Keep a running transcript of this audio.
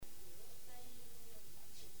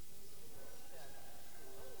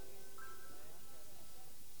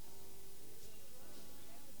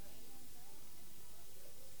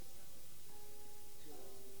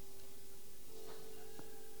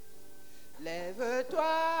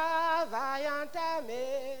Lève-toi, vaillant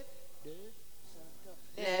armée.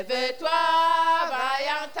 Lève-toi,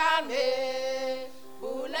 vaillant armée,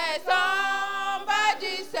 pour les hommes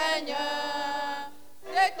du Seigneur.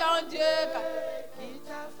 C'est ton Dieu Qui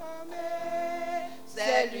t'a formé.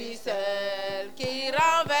 c'est lui seul qui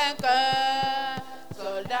rend vainqueur.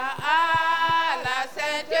 Soldats à la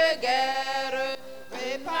sainte guerre,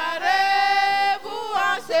 préparez-vous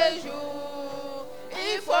en ce jour.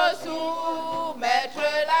 Il faut soumettre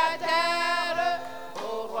la terre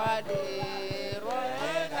au roi des rois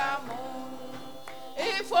d'amour.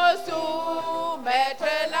 Il faut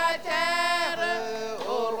soumettre la terre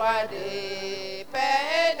au roi des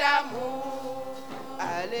paix d'amour.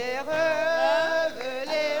 Allez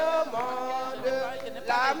révéler au monde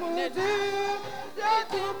l'amour du Dieu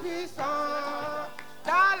Tout-Puissant.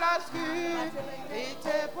 Dans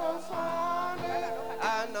l'obscurité profonde,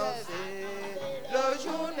 annoncer le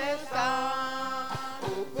jour naissant.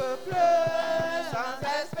 Au peuple sans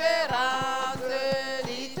espérance,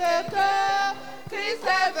 dites que Christ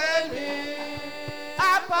est venu,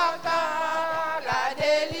 apportant la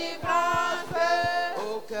délivrance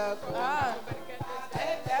au cœur.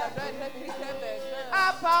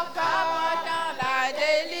 Apportant la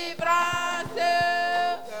délivrance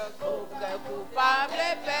au cœur coupable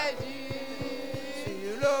et perdu.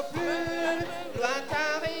 Sur le plus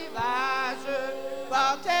lointain rivage,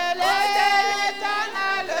 portez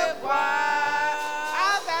l'éternel voix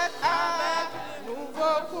avec un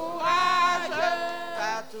nouveau courage,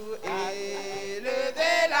 partout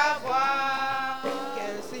élever la voix,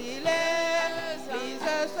 qu'ainsi l'Église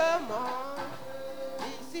se montre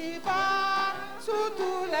ici-bas sous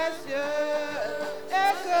tous les cieux,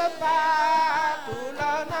 et que partout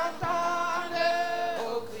l'on entende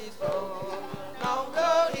au Christ son nom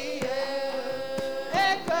glorieux,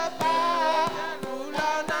 et que partout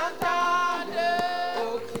l'on entende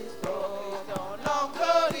au Christ son nom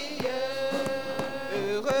glorieux.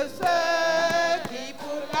 Heureux ceux qui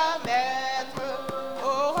pour la mettre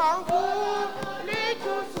auront voulu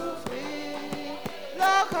tout souffrir,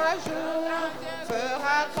 leur grand jour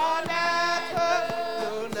fera connaître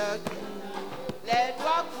les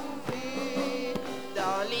doigts couverts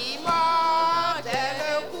dans l'immortel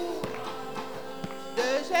cou de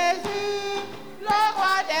Jésus, le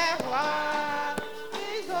roi des rois.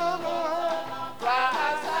 Ils auront droit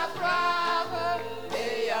à sa croix,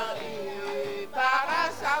 ayant eu part à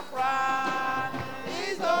sa croix.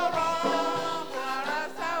 Ils auront droit à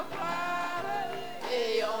sa croix,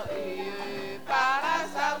 ayant eu part à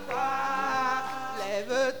sa croix.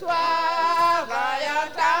 Lève-toi,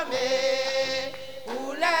 vaillant armée,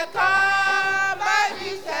 pour les combats du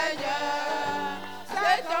Seigneur.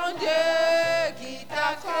 C'est ton Dieu qui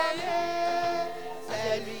t'a créé,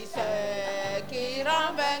 c'est lui seul qui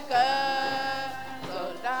rend vainqueur.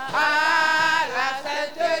 Soldats à la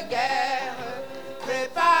sainte guerre,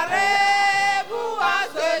 préparez-vous à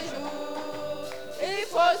ce jour. Il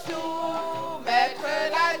faut soumettre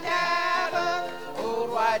la terre au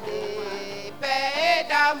roi des paix et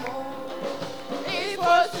d'amour. Il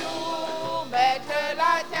faut soumettre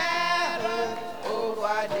la terre au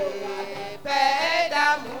roi des paix et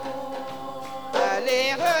d'amour. Allez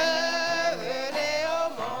révéler au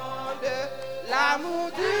monde l'amour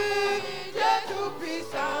du Dieu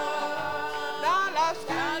Tout-Puissant. Dans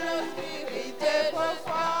l'obscurité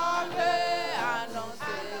profonde,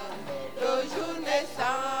 annoncer le jour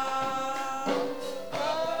naissant.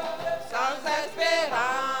 Sans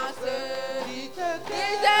espérance, dites que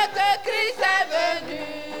Christ est venu,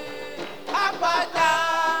 apportant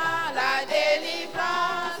la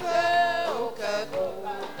délivrance au cœur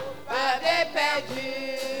coupable et perdu.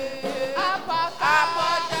 Apportant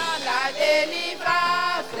la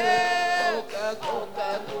délivrance au cœur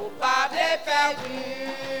coupable et perdu.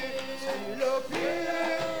 Sur le plus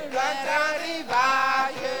lointain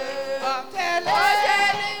rivage, portez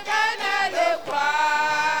l'éternel croix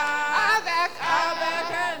avec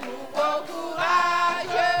un nouveau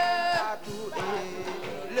courage, partout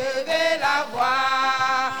élever la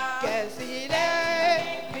voix, qu'ainsi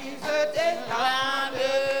l'Église t'étende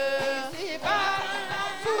ici-bas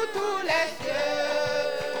sous tous les cieux,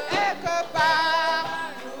 et que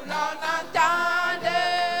partout l'on entende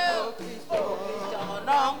au Christ son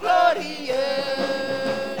nom glorieux,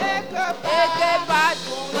 et que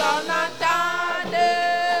partout l'on entende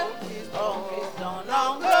au Christ son nom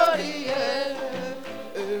glorieux.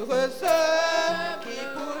 Heureux ceux qui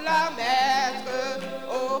pour la mettre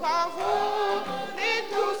auront voulu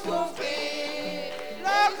tout souffrir,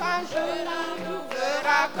 le grand jour nous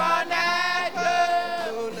fera connaître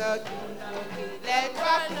les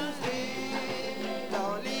doigts couverts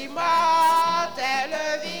dans l'immortel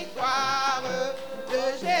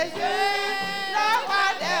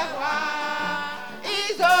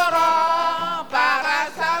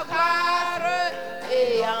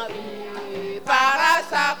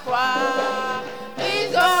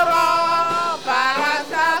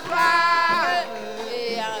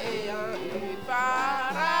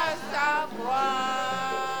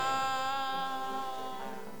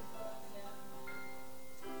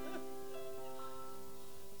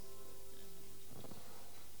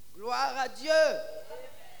Gloire à Dieu.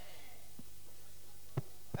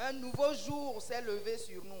 Un nouveau jour s'est levé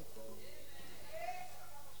sur nous.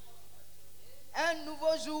 Un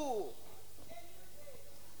nouveau jour.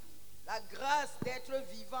 La grâce d'être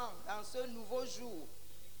vivant dans ce nouveau jour.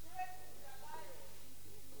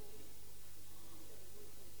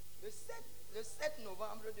 Le 7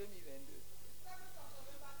 novembre 2022.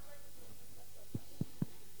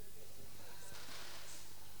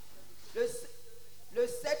 Le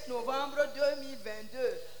 7 novembre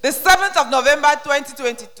 2022. The 7th of November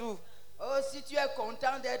 2022. Oh, si tu es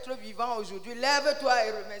content d'être vivant aujourd'hui, lève-toi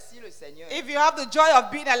et remercie le Seigneur. If you have the joy of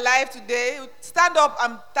being alive today, stand up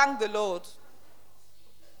and thank the Lord.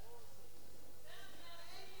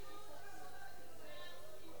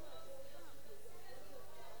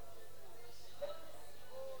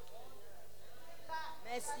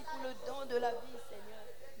 Merci pour le don de la vie, Seigneur.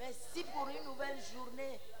 Merci pour une nouvelle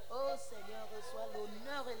journée. Oh Seigneur, reçois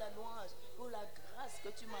l'honneur et la louange pour la grâce que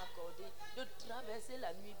tu m'as accordée de traverser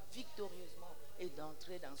la nuit victorieusement et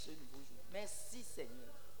d'entrer dans ce nouveau jour. Merci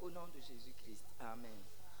Seigneur, au nom de Jésus-Christ. Amen.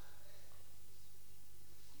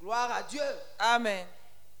 Gloire à Dieu. Amen.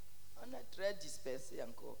 On est très dispersés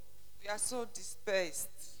encore. We are so dispersed.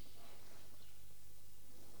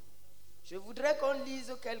 Je voudrais qu'on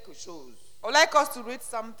lise quelque chose I would like us to read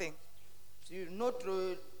something sur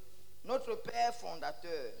notre Père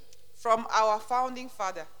fondateur from our founding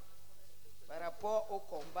father par rapport au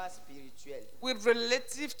combat spirituel. with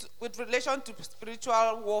relation to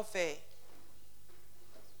spiritual warfare.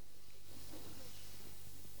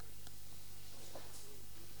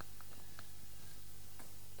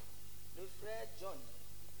 Le frère John.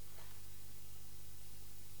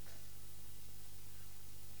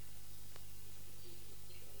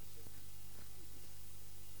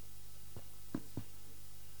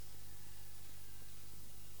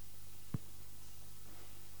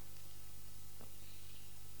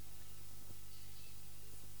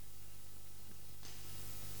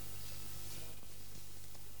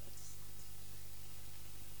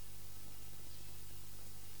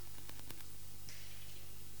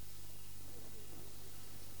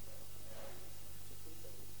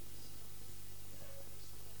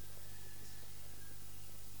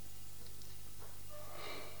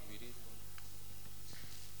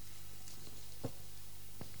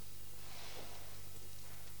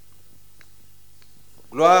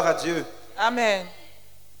 Gloire à Dieu. Amen.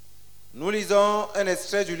 Nous lisons un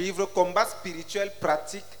extrait du livre Combat spirituel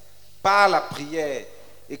pratique par la prière,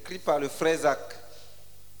 écrit par le frère Zach.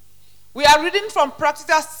 We are reading from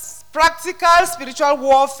practical spiritual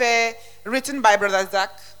warfare written by Brother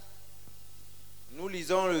Zach. Nous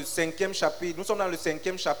lisons le 5e chapitre. Nous sommes dans le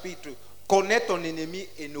 5e chapitre. Connais ton ennemi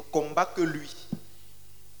et ne combat que lui.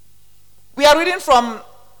 We are reading from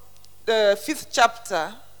the 5th chapter.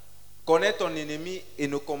 Connais ton ennemi et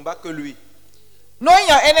ne combat que lui. Knowing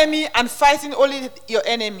your enemy and fighting only your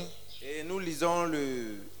enemy. Et nous lisons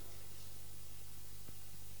le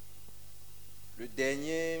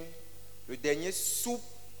dernier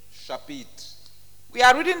sous-chapitre. We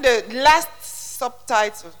are reading the last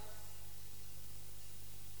subtitle.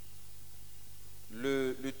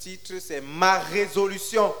 Le titre c'est Ma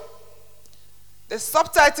résolution. The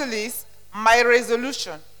subtitle is My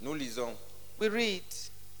Resolution. Nous lisons. We read.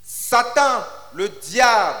 Satan, le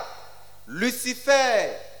diable, Lucifer,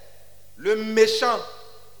 le méchant,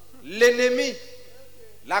 l'ennemi,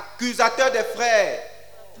 l'accusateur des frères,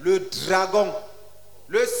 le dragon,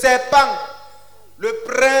 le serpent, le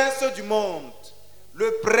prince du monde,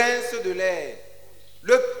 le prince de l'air,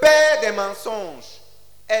 le père des mensonges,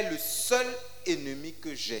 est le seul ennemi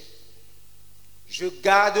que j'ai. Je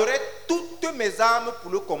garderai toutes mes armes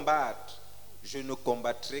pour le combattre. Je ne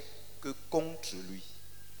combattrai que contre lui.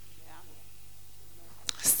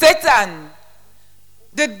 Satan,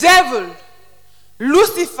 the devil,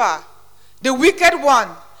 Lucifer, the wicked one,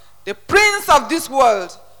 the prince of this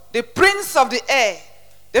world, the prince of the air,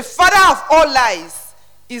 the father of all lies,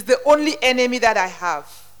 is the only enemy that I have.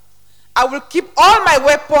 I will keep all my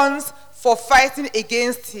weapons for fighting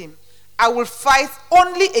against him. I will fight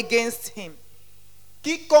only against him.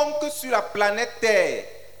 Quiconque sur la planète Terre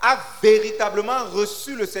a véritablement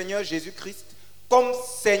reçu le Seigneur Jésus-Christ comme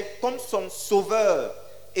son sauveur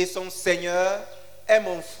et son Seigneur est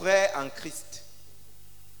mon frère en Christ.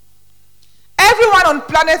 Everyone on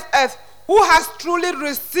planet Earth who has truly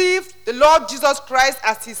received the Lord Jesus Christ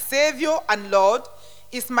as his Savior and Lord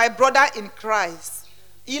is my brother in Christ.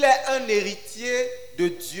 Il est un héritier de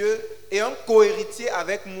Dieu et un co-héritier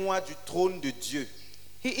avec moi du trône de Dieu.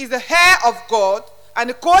 He is the heir of God and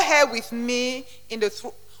a co-heir with me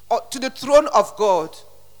to the throne of God.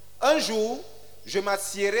 Un jour, je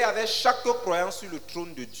m'assiérai avec chaque croyant sur le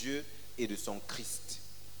trône de Dieu et de son Christ.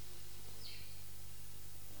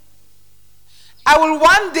 I will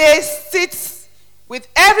one day sit with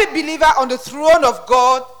every believer on the throne of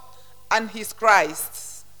God and his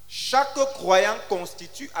Christ. Chaque croyant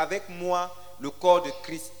constitue avec moi le corps de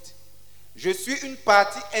Christ. Je suis une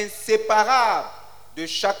partie inséparable de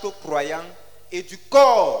chaque croyant et du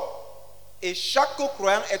corps. Et chaque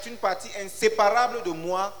croyant est une partie inséparable de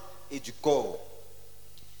moi et du corps.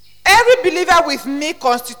 Every believer with me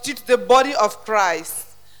constitutes the body of Christ.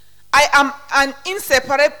 I am an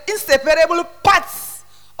inseparable part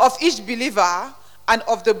of each believer and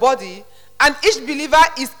of the body, and each believer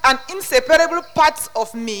is an inseparable part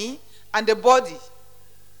of me and the body.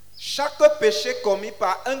 Chaque péché commis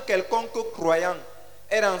par un quelconque croyant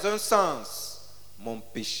est dans un sens mon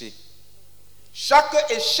péché. Chaque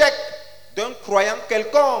échec d'un croyant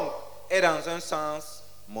quelconque est dans un sens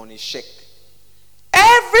mon échec.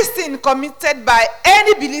 Every sin committed by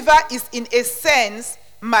any believer is in a sense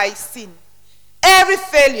my sin. Every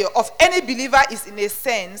failure of any believer is in a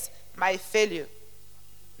sense my failure.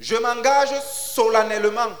 Je m'engage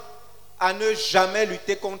solennellement à ne jamais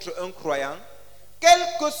lutter contre un croyant, quelle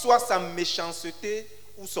que soit sa méchanceté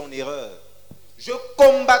ou son erreur. Je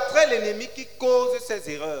combattrai l'ennemi qui cause ses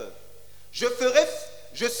erreurs. Je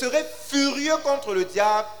serai furieux contre le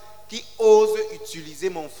diable qui ose utiliser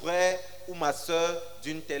mon frère ou ma soeur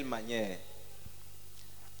d'une telle manière.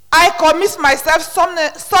 I commit myself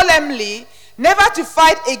solemnly never to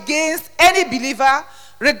fight against any believer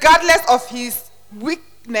regardless of his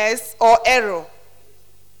weakness or error.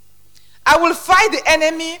 I will fight the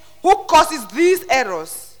enemy who causes these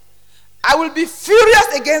errors. I will be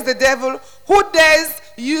furious against the devil who dares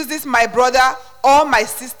uses my brother or my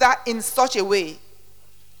sister in such a way.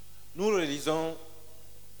 Nous relisons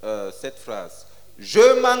cette phrase.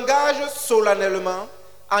 Je m'engage solennellement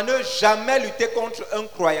à ne jamais lutter contre un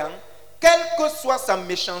croyant, quelle que soit sa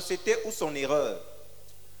méchanceté ou son erreur.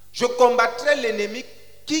 Je combattrai l'ennemi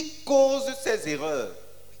qui cause ses erreurs.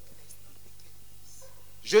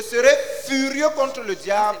 Je serai furieux contre le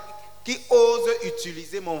diable qui ose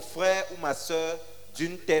utiliser mon frère ou ma soeur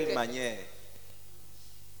d'une telle manière.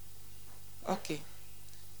 Okay.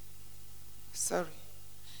 Sorry.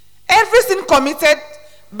 Every sin committed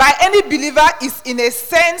by any believer is in a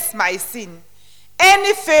sense my sin.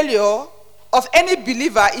 Any failure of any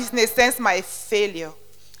believer is in a sense my failure.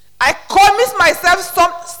 I commit myself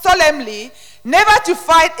solemnly never to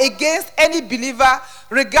fight against any believer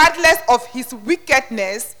regardless of his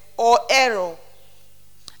wickedness or error.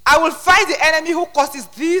 I will fight the enemy who causes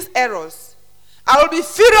these errors. I will be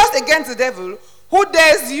furious against the devil who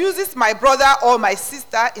dares uses my brother or my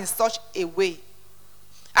sister in such a way.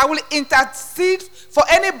 I will intercede for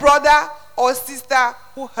any brother or sister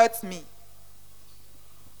who hurts me.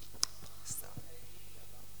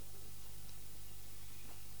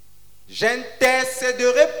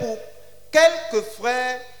 J'intercéderai pour quelque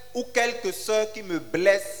frère ou quelque sœur qui me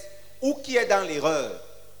blesse ou qui est dans l'erreur.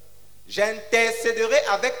 J'intercéderai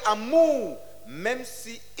avec amour, même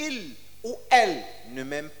si il ou elle ne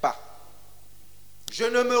m'aime pas. Je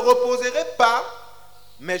ne me reposerai pas,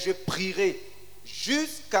 mais je prierai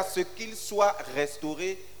jusqu'à ce qu'il soit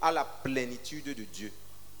restauré à la plénitude de Dieu.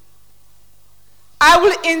 I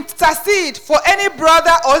will intercede for any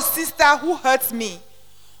brother or sister who hurts me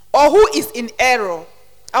or who is in error.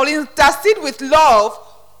 I will intercede with love,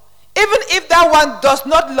 even if that one does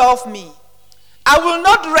not love me. I will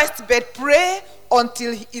not rest but pray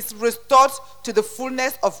until he is restored to the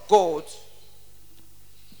fullness of God.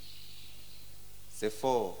 C'est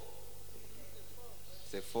fort.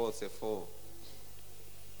 C'est fort, c'est fort.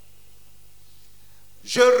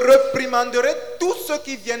 Je réprimanderai tous ceux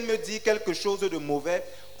qui viennent me dire quelque chose de mauvais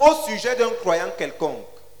au sujet d'un croyant quelconque.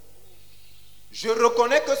 Je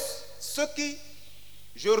reconnais que ceux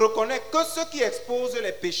qui exposent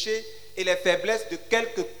les péchés et les faiblesses de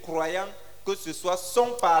quelques croyants que ce soit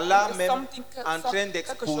sont par là même en train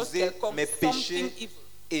d'exposer mes péchés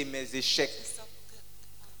et mes échecs.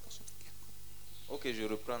 Ok, je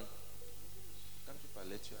reprends. Quand tu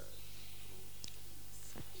parlais,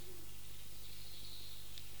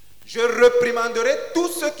 Je réprimanderai tous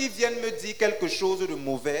ceux qui viennent me dire quelque chose de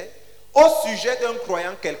mauvais au sujet d'un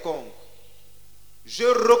croyant quelconque. Je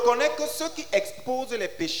reconnais que ceux qui exposent les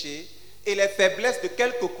péchés et les faiblesses de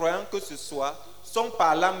quelques croyants que ce soit sont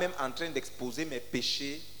par là même en train d'exposer mes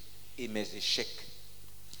péchés et mes échecs.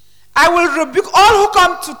 I will rebuke all who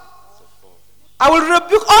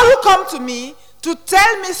come to me to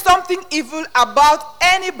tell me something evil about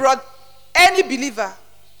any believer.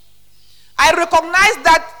 I recognize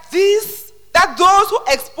that those who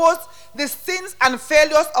expose the sins and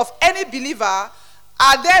failures of any believer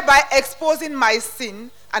are thereby exposing my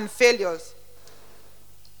sin and failures.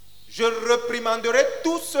 Je réprimanderai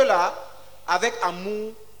tout cela avec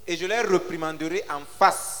amour et je les réprimanderai en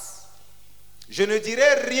face. Je ne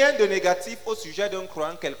dirai rien de négatif au sujet d'un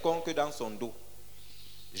croyant quelconque dans son dos.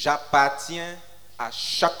 J'appartiens à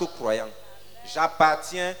chaque croyant.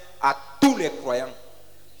 J'appartiens à tous les croyants.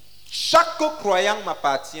 Chaque croyant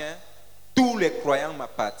m'appartient. Tous les croyants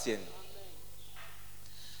m'appartiennent.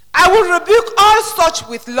 I will rebuke all such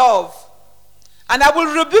with love, and I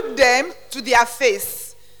will rebuke them to their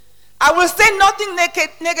face. I will say nothing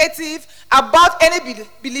negative about any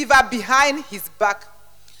believer behind his back.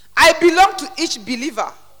 I belong to each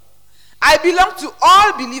believer. I belong to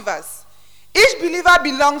all believers. Each believer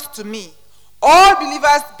belongs to me. All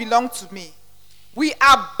believers belong to me. We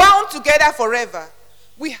are bound together forever.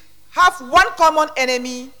 We have one common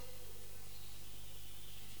enemy.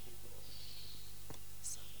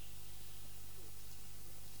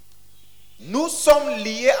 Nous sommes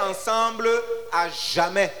liés ensemble à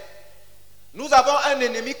jamais. Nous avons un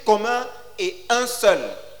ennemi commun et un seul.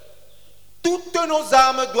 Toutes nos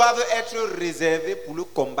armes doivent être réservées pour le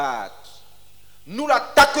combattre. Nous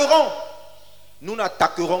l'attaquerons. Nous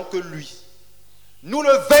n'attaquerons que lui. Nous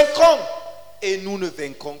le vaincrons et nous ne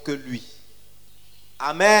vaincrons que lui.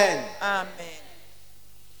 Amen. Amen.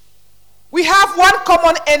 We have one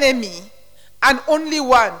common enemy and only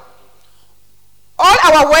one. All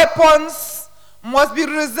our weapons must be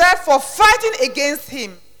reserved for fighting against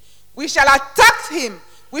him. We shall attack him.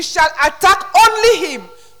 We shall attack only him.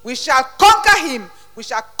 We shall conquer him. We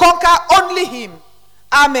shall conquer only him.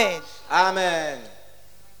 Amen. Amen.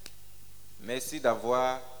 Merci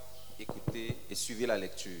d'avoir écouté et suivi la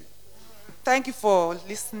lecture. Thank you for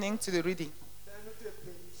listening to the reading.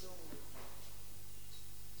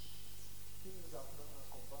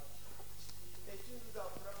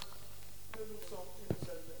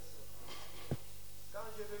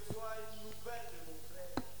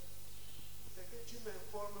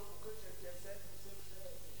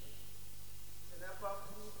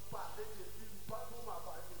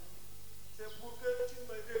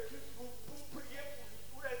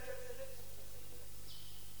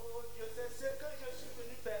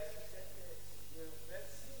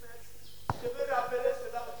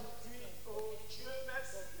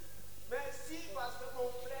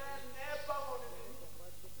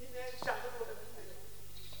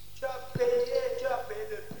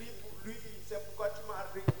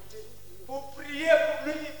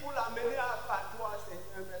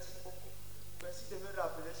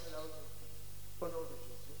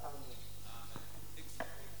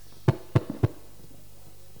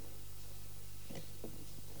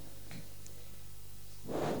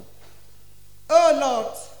 Oh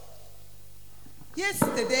Lord,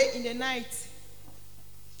 yesterday in the night,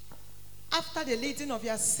 after the leading of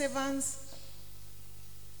your servants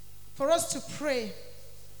for us to pray,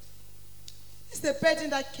 it's the burden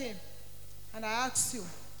that came, and I asked you,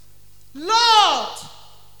 Lord,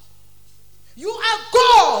 you are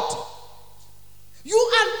God. You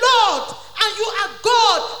are Lord, and you are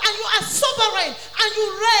God, and you are sovereign, and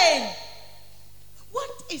you reign.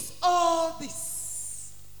 What is all this?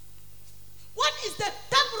 What is the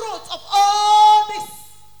dark root of all this?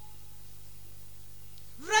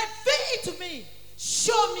 Reveal it to me.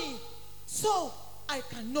 Show me so I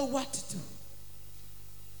can know what to do.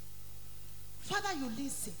 Father, you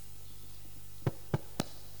listen.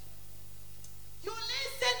 You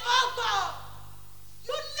listen, oh God.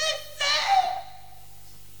 You listen.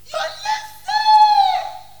 You listen.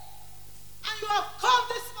 And you have come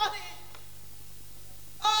this morning,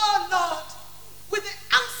 oh Lord, with the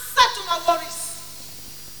answer to my worries.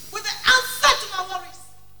 With the answer to my worries.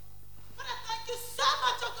 Father, thank you so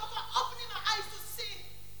much, oh God, for opening my eyes to see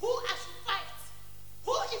who I should fight.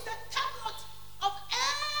 Who is the target of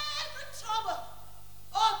every trouble,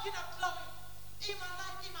 oh King of glory, in my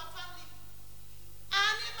life, in my family,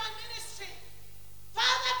 and in my ministry.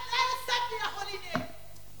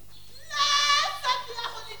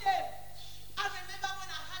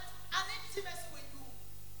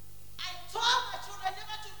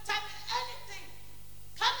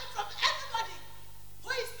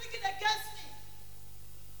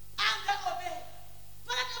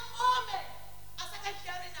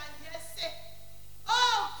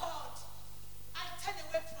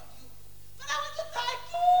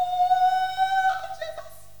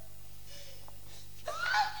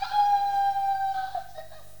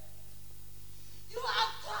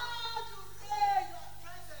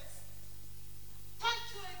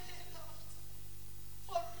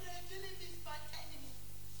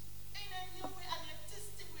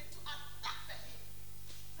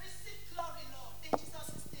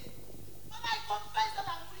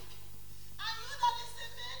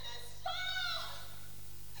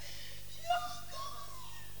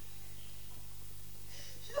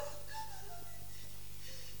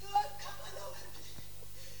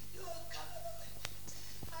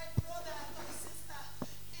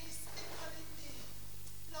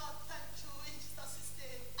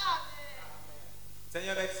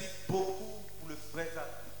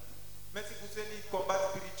 Merci pour ce combat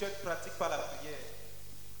spirituel pratique par la prière.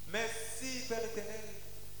 Merci, Père éternel,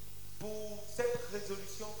 pour cette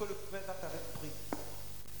résolution que le frère Zach avait prise.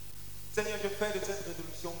 Seigneur, je fais de cette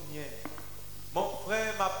résolution mienne. Mon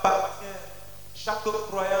frère m'appartient. Chaque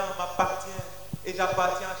croyant m'appartient. Et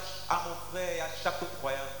j'appartiens à mon frère et à chaque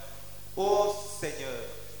croyant. Ô Seigneur,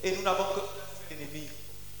 et nous n'avons qu'un ennemi,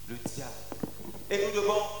 le diable. Et nous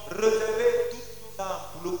devons réserver toutes nos âmes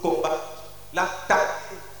pour le combat,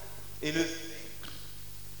 l'attaquer et le vaincre.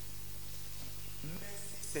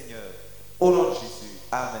 Merci Seigneur. Au nom de Jésus.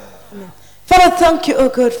 Amen. Amen. Father, thank you, oh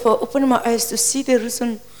God, for opening my eyes to see the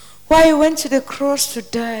reason why you went to the cross to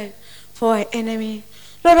die for our enemy.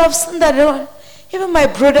 Lord, I've seen that, Lord. Even my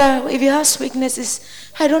brother, if he has weaknesses,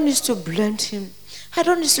 I don't need to blame him. I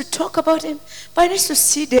don't need to talk about him, but I need to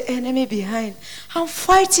see the enemy behind and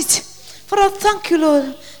fight it. Father, thank you, Lord.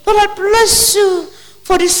 Lord, I bless you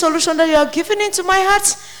for this solution that you are giving into my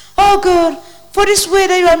heart. Oh God, for this way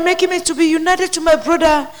that you are making me to be united to my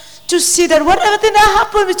brother, to see that whatever thing that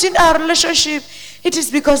happened between our relationship, it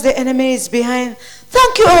is because the enemy is behind.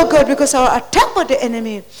 Thank you, oh God, because our attack by the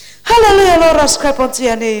enemy. Hallelujah, Lord, I ascribe unto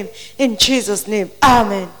your name. In Jesus' name,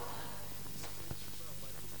 amen.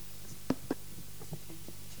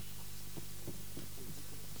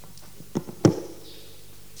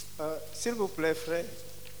 S'il vous plaît, frère,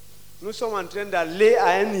 nous sommes en train d'aller à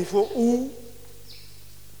un niveau où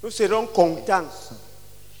nous serons contents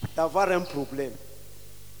d'avoir un problème.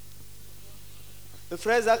 Le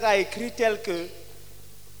frère Zach a écrit tel que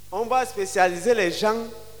on va spécialiser les gens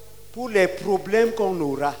pour les problèmes qu'on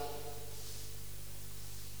aura.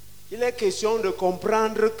 Il est question de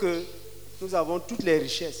comprendre que nous avons toutes les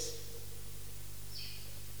richesses.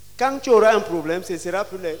 Quand tu auras un problème, ce sera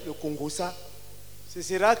plus le Congo-ça. Ce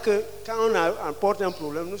sera que quand on apporte un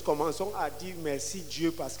problème, nous commençons à dire merci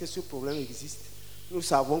Dieu parce que ce problème existe. Nous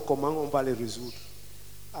savons comment on va le résoudre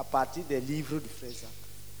à partir des livres du frère Zach.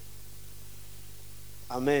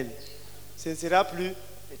 Amen. Ce ne sera plus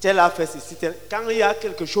tel a fait ceci. Quand il y a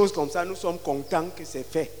quelque chose comme ça, nous sommes contents que c'est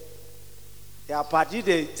fait. Et à partir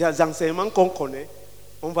des enseignements qu'on connaît,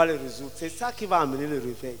 on va les résoudre. C'est ça qui va amener le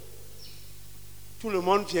réveil. Tout le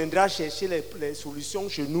monde viendra chercher les solutions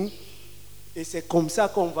chez nous. Et c'est comme ça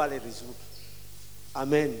qu'on va les résoudre.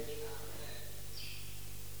 Amen.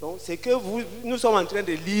 Donc, ce que nous sommes en train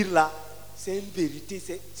de lire là, c'est une vérité.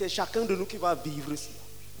 C'est chacun de nous qui va vivre cela.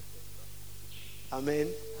 Amen.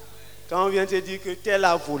 Quand on vient te dire que tel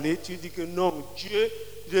a volé, tu dis que non, Dieu,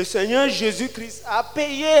 le Seigneur Jésus-Christ a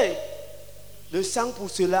payé le sang pour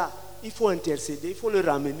cela. Il faut intercéder, il faut le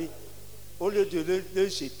ramener au lieu de le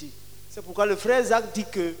jeter. C'est pourquoi le frère Zach dit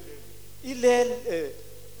que il est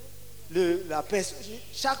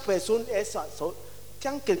chaque personne est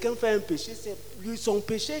quand quelqu'un fait un péché, c'est lui son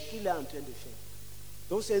péché qu'il est en train de faire.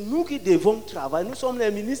 Donc c'est nous qui devons travailler. Nous sommes les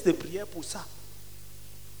ministres de prière pour ça.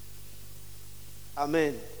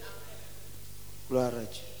 Amen. Gloire à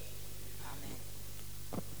Dieu. Amen.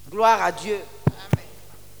 Gloire à Dieu. Amen.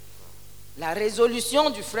 La résolution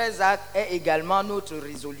du frère Zach est également notre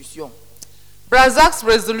résolution. Brother Zach's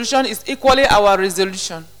resolution is equally our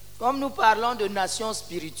resolution. Comme nous parlons de nation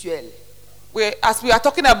spirituelle, As we are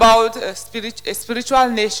talking about a spiritual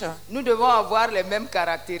nation, nous devons avoir les mêmes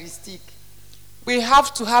caractéristiques. we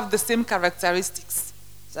have to have the same characteristics.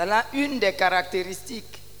 C'est là une des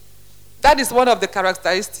caractéristiques. That is one of the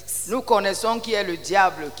characteristics. Nous connaissons qui est le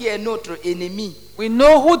diable, qui est notre ennemi. We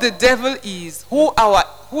know who the devil is, who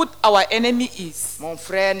our enemy is. Mon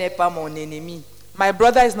frère n'est pas mon ennemi. My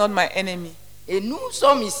brother is not my enemy. Et nous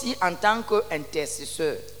sommes ici en tant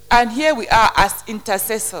qu'intercesseurs. And here we are as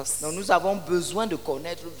intercessors. Donc nous avons besoin de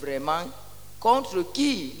connaître vraiment contre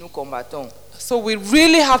qui nous combattons. So we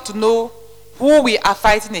really have to know who we are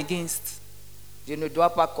fighting against. Je ne dois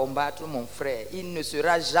pas combattre mon frère. Il ne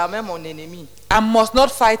sera jamais mon ennemi. I must not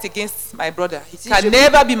fight against my brother. He Si can je-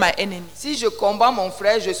 never be my enemy. Si je combats mon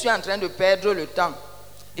frère, je suis en train de perdre le temps.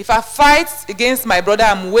 If I fight against my brother,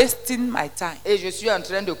 I'm wasting my time. Et je suis en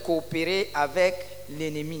train de coopérer avec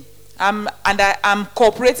l'ennemi. I'm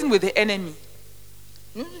cooperating with the enemy.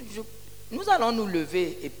 Nous allons nous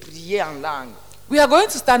lever et prier en langue. We are going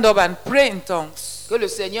to stand up and pray in tongues. Que le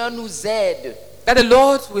Seigneur nous aide That the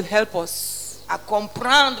Lord will help us à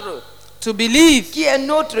comprendre to believe, qui est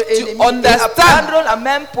notre ennemi et à understand. prendre la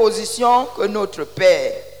même position que notre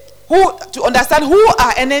Père. to understand who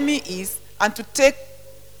our enemy is, and to take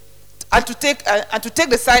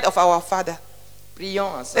the side of our Father. Prions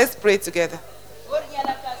ensemble. Let's pray together.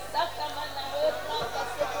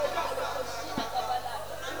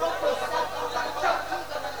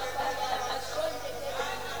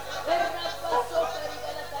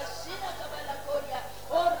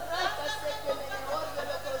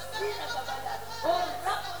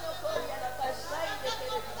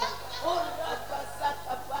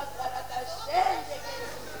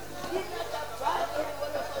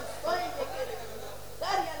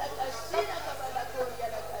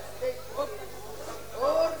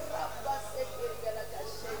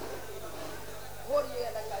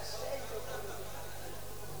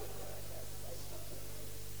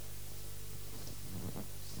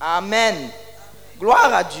 Amen.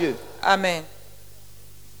 Gloire à Dieu. Amen.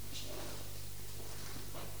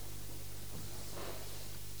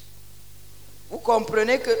 Vous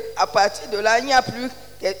comprenez que à partir de là, il n'y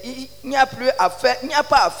a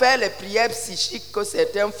pas à faire les prières psychiques que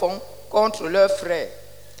certains font contre leurs frères.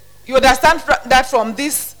 You understand that from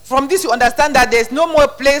this you understand that there's no more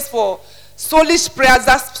place for soulish prayers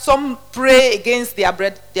that some pray against their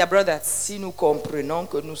brothers. Si nous comprenons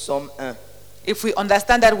que nous sommes un. If we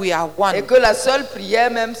understand that we are one. Et que la seule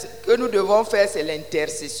prière même que nous devons faire, c'est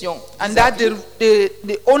l'intercession. And that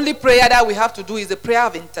the only prayer that we have to do is the prayer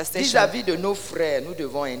of intercession. Vis-à-vis de nos frères, nous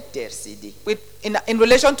devons intercéder. In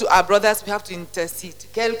relation to our brothers, we have to intercede.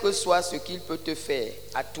 Quel que soit ce qu'il peut te faire,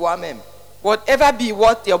 à toi-même. Whatever be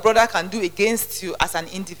what your brother can do against you as an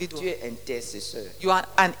individual. Tu es intercesseur. You are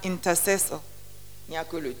an intercessor. Il n'y a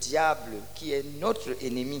que le diable qui est notre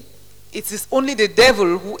ennemi. It is only the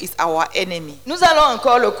devil who is our enemy. Nous allons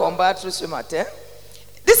encore le combattre ce matin.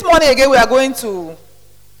 This morning again we are going to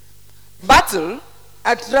battle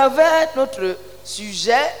à travers notre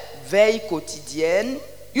sujet veille quotidienne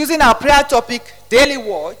using our prayer topic daily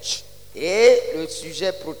watch et le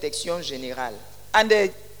sujet protection générale. And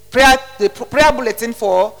the prayer bulletin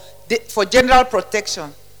for general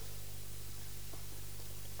protection.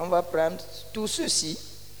 On va prendre tout ceci.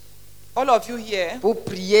 All of you here. Pour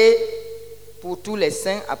prier pour tous les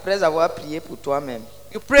saints après avoir prié pour toi-même.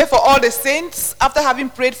 You pray for all the saints after having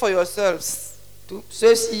prayed for yourselves.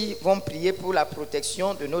 Ceux-ci vont prier pour la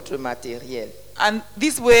protection de notre matériel. And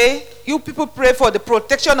this way, you people pray for the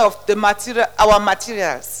protection of our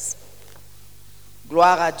materials.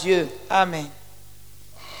 Gloire à Dieu. Amen.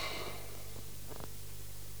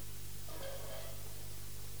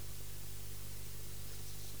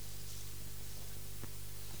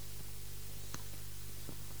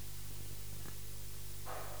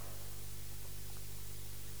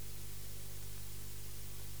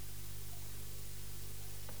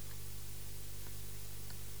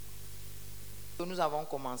 Nous avons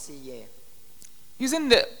commencé hier. Using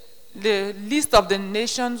the list of the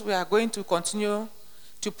nations, we are going to continue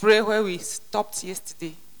to pray where we stopped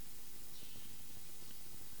yesterday.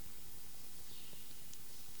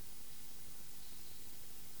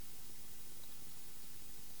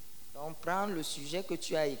 On prend le sujet que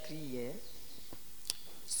tu as écrit hier.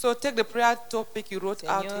 So take the prayer topic you wrote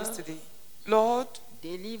Seigneur, out yesterday. Lord,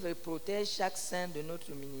 délivre et protège chaque saint de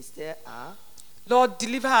notre ministère à Lord,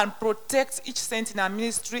 deliver and protect each saint in our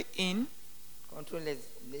ministry contre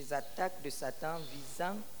les attaques de Satan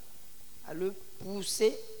visant à le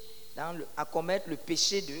pousser à commettre le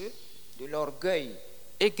péché de l'orgueil.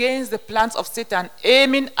 Against the plans of Satan,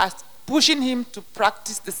 aiming at pushing him to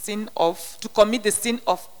commit the sin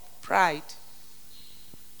of pride.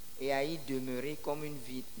 Et à y demeurer comme une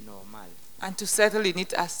vie normale. And to settle in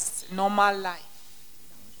it as normal life.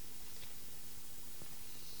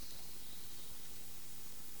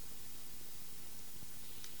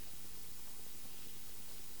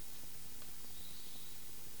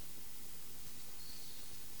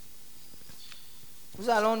 Nous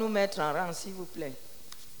allons nous mettre en rang, s'il vous plaît.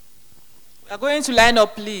 We are going to line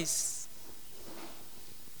up, please.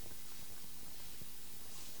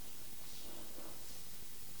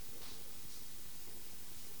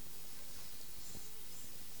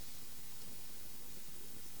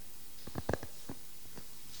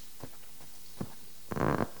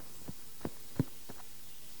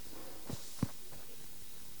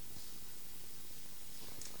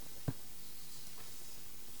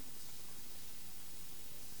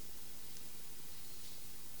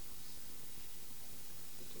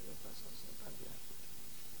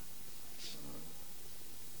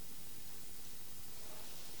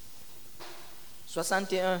 «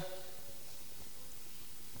 61.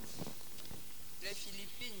 Les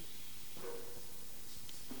Philippines.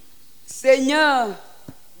 Seigneur,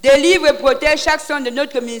 délivre et protège chaque son de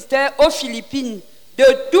notre ministère aux Philippines de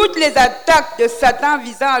toutes les attaques de Satan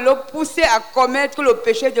visant à le pousser à commettre le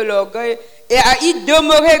péché de l'orgueil et à y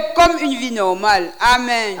demeurer comme une vie normale.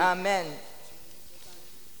 Amen. Amen.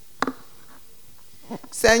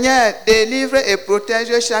 Seigneur, délivre et protège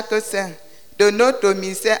chaque saint de notre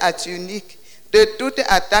ministère unique de toute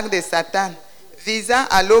attaque de Satan visant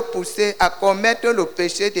à le pousser à commettre le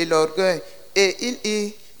péché de l'orgueil et il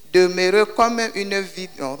y demeure comme une vie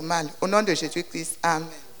normale. Au nom de Jésus-Christ, Amen.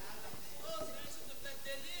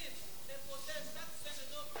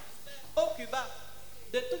 Au Cuba,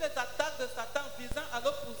 de toutes les attaques de Satan visant à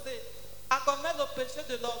le pousser à commettre le péché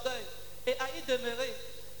de l'orgueil et à y demeurer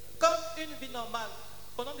comme une vie normale.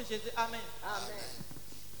 Au nom de Jésus, Amen. Amen.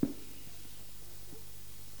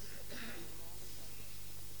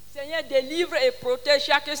 Seigneur, délivre et protège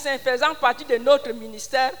chaque saint faisant partie de notre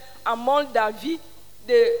ministère en monde d'avis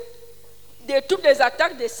de toutes les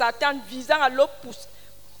attaques de Satan visant à le pousser.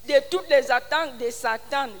 De toutes les attaques de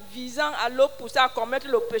Satan visant à le pousser à commettre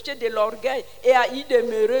le péché de l'orgueil et à y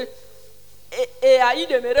demeurer. Et à y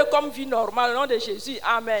demeurer comme vie normale au nom de Jésus.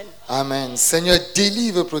 Amen. Amen. Seigneur,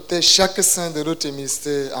 délivre et protège chaque saint de notre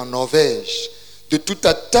ministère en Norvège de toute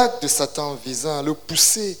attaque de Satan visant à le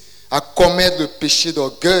pousser à commettre le péché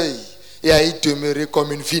d'orgueil et à y demeurer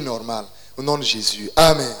comme une vie normale. Au nom de Jésus.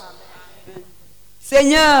 Amen.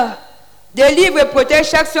 Seigneur, délivre et protège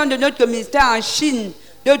chaque saint de notre ministère en Chine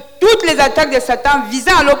de toutes les attaques de Satan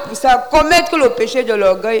visant à le pousser à commettre le péché de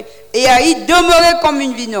l'orgueil et à y demeurer comme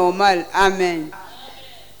une vie normale. Amen.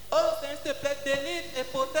 Oh Seigneur, s'il te plaît, délivre et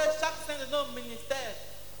protège chaque saint de nos ministères.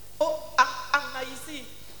 Oh, en Haïti,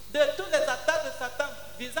 de toutes les attaques de Satan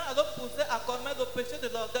visant à le pousser à commettre le péché de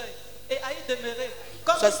l'orgueil et à y demeurer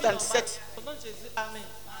comme une vie normale. 67. Au nom de Jésus, Amen.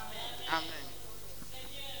 Amen.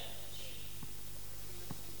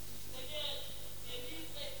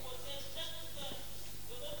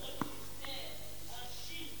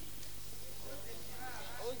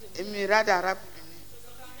 Émirats d'Arabes Unis.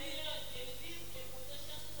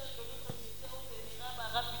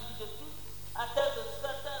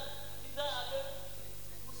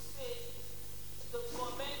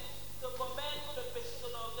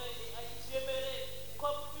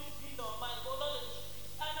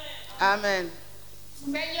 Amen.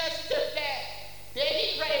 Seigneur, s'il te plaît,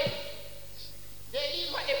 délivre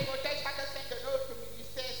et protège chaque saint de notre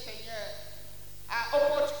ministère, Seigneur. Au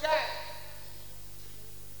Portugal,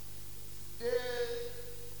 de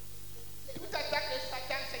toute attaque de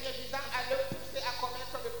Satan, Seigneur, visant à le pousser à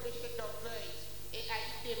commettre le péché d'orgueil et à y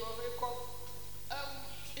demeurer comme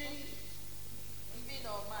une vie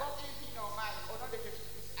normale. Au nom de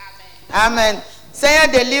Jésus-Christ. Amen. Amen. Seigneur,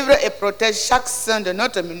 délivre et protège chaque saint de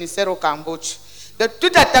notre ministère au Cambodge de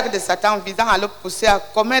toute attaque de Satan visant à le pousser à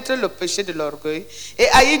commettre le péché de l'orgueil et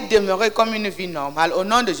à y demeurer comme une vie normale. Au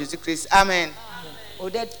nom de Jésus-Christ. Amen.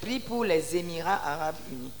 Odette, prie pour les Émirats Arabes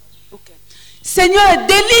Unis. Seigneur,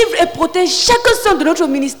 délivre et protège chaque saint de notre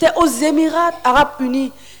ministère aux Émirats Arabes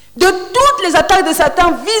Unis de toutes les attaques de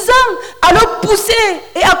Satan visant à le pousser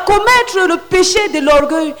et à commettre le péché de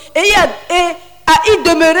l'orgueil et à y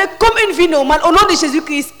demeurer comme une vie normale. Au nom de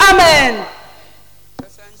Jésus-Christ. Amen.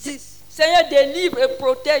 Seigneur, délivre et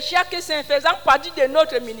protège chaque saint faisant partie de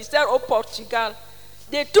notre ministère au Portugal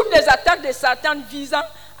de toutes les attaques de Satan visant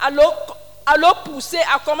à le pousser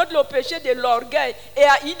à commettre le péché de l'orgueil et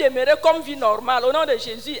à y demeurer comme vie normale. Au nom de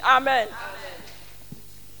Jésus. Amen.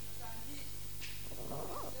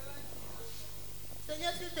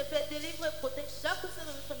 Seigneur, s'il te plaît, délivre et protège chaque saint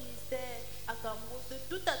de notre ministère à Cambodge de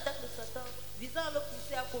toute attaque de Satan visant à le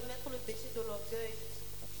pousser à commettre le péché de l'orgueil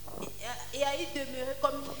et à y demeurer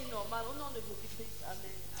comme une vie normale. Au nom de Jésus-Christ.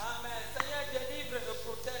 Amen. Amen. Seigneur, délivre et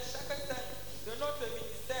protège chaque saint de notre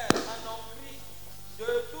ministère en Hongrie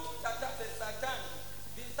de toute attaque de Satan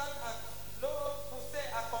visant à le pousser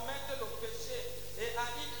à commettre le péché et à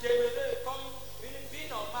y demeurer comme une vie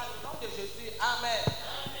normale. Au nom de Jésus. Amen.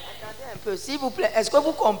 Attendez un peu, s'il vous plaît. Est-ce que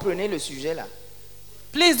vous comprenez le sujet là?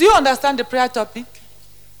 Please, do you understand the prayer topic?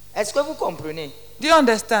 Est-ce que vous comprenez? Do you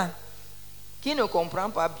understand? Qui ne comprend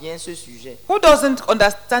pas bien ce sujet? Who doesn't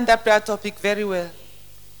understand that prayer topic very well?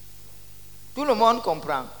 Tout le monde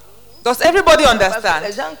comprend. Does everybody Parce que understand?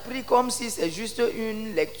 les gens prient comme si c'est juste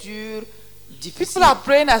une lecture difficile. People are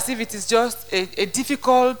praying as if it is just a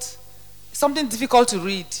difficult, something difficult to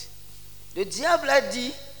read. Le diable a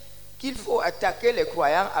dit qu'il faut attaquer les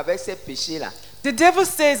croyants avec ces péchés-là. The devil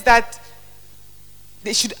says that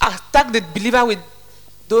they should attack the believer with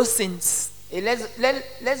those sins Et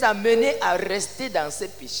les amener à rester dans ces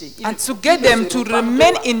péchés. and to get them to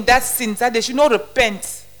remain in that sin, that they should not repent,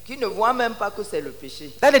 Qui ne voient même pas que c'est le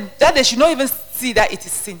péché. that they should not even see that it is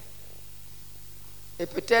sin. Et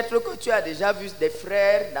peut-être que tu as déjà vu des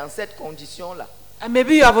frères dans cette condition-là. And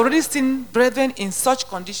maybe you have already seen brethren in such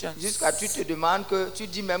conditions, Jusqu'à tu te demandes que tu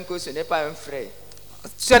dis même que ce n'est pas un frère.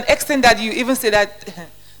 to an extent that you even say that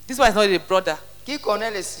this one is not a brother. Qui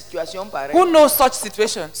connaît les situations pareilles? Who knows such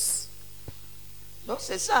situations? Donc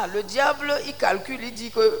c'est ça, le diable il calcule, il dit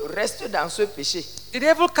que reste dans ce péché. The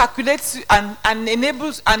devil calculates you and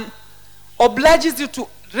enables and obliges you to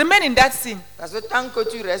remain in that sin. Parce que tant que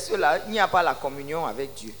tu restes là, il n'y a pas la communion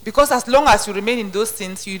avec Dieu. Because as long as you remain in those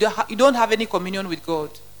sins, you don't have any communion with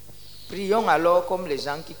God. Prions alors comme les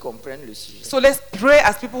gens qui comprennent le sujet. So let's pray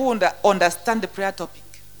as people who understand the prayer topic.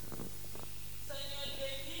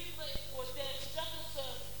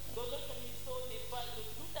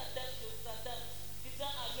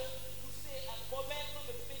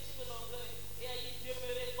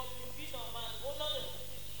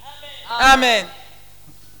 Amen.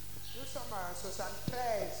 Nous sommes à 73.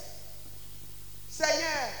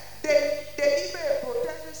 Seigneur, délivre et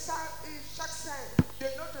protège chaque saint de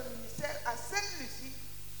notre ministère à Sainte-Lucie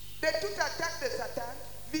de toute attaque de Satan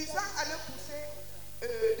visant à le pousser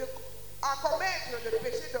à commettre le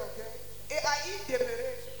péché d'orgueil et à y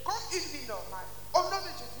demeurer comme une vie normale. Au nom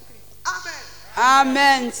de Jésus-Christ.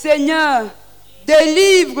 Amen. Amen. Seigneur,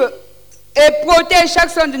 délivre et protège chaque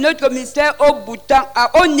saint de notre ministère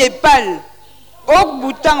au Népal, au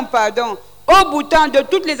Bhoutan de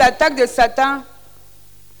toutes les attaques de Satan.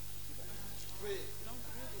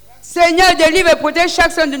 Seigneur, délivre et protège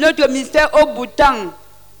chaque saint de notre ministère au Bhoutan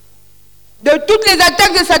de toutes les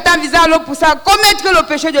attaques de Satan visant à le pousser à commettre le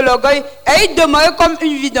péché de l'orgueil et y demeurer comme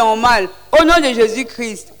une vie normale. Au nom de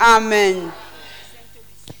Jésus-Christ. Amen.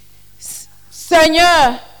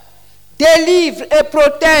 Seigneur, délivre et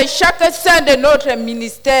protège chaque saint de notre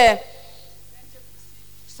ministère.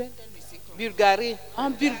 En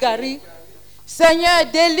Bulgarie. Seigneur,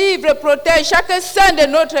 délivre et protège chaque saint de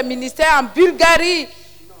notre ministère en Bulgarie.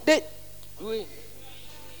 Oui.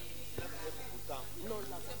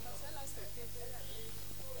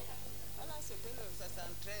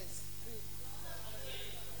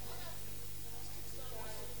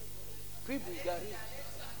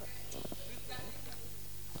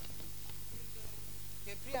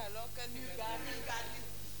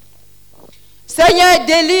 Seigneur,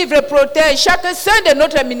 délivre et protège chaque saint de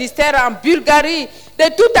notre ministère en Bulgarie de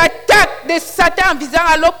toute attaque de Satan visant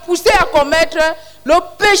à le pousser à commettre le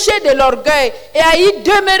péché de l'orgueil et à y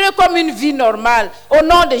demeurer comme une vie normale. Au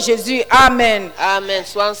nom de Jésus, Amen. Amen.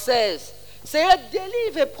 76. Seigneur,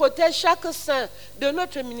 délivre et protège chaque saint de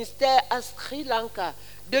notre ministère à Sri Lanka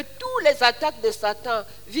de toutes les attaques de Satan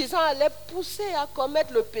visant à les pousser à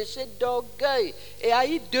commettre le péché d'orgueil et à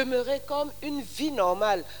y demeurer comme une vie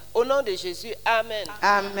normale. Au nom de Jésus, Amen.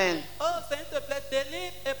 Amen. Oh Seigneur, s'il te plaît,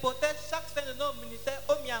 délivre et protège chaque saint de nos ministères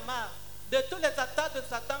au Myanmar de toutes les attaques de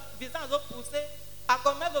Satan visant à le pousser à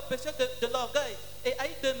commettre le péché de l'orgueil et à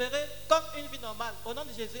y demeurer comme une vie normale. Au nom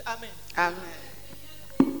de Jésus, Amen. Amen.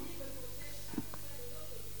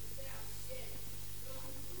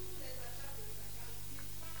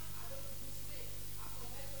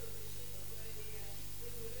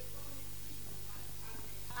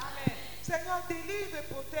 Seigneur, délivre et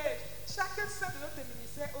protège chaque saint de notre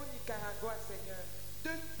ministère au Nicaragua, Seigneur,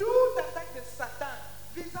 de toute attaque de Satan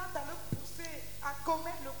visant à le pousser à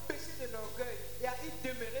commettre le péché de l'orgueil et à y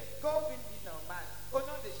demeurer comme une vie normale. Au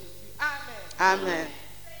nom de Jésus. Amen. Amen.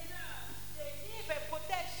 Seigneur, délivre et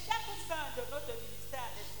protège chaque saint de notre ministère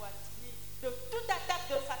à l'Eswatini de toute attaque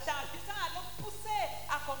de Satan visant à le pousser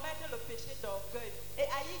à commettre le péché d'orgueil et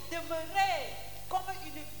à y demeurer comme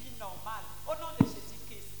une vie normale. Au nom de Jésus.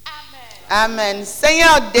 Amen.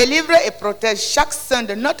 Seigneur, délivre et protège chaque saint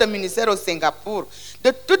de notre ministère au Singapour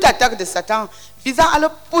de toute attaque de Satan visant à le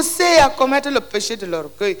pousser à commettre le péché de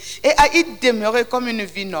l'orgueil et à y demeurer comme une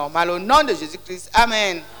vie normale. Au nom de Jésus-Christ.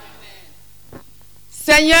 Amen.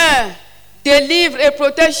 Seigneur, délivre et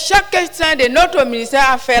protège chaque saint de notre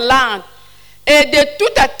ministère à Finlande et de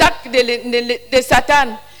toute attaque de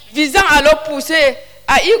Satan visant à le pousser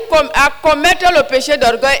à commettre le péché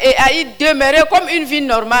d'orgueil et à y demeurer comme une vie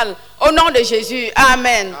normale. Au nom de Jésus.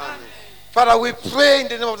 Amen. Amen. Father, we pray in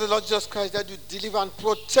the name of the Lord Jesus Christ that you deliver and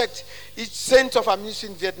protect each saint of our ministry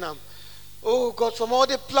in Vietnam. Oh God, from all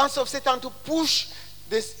the plans of Satan to push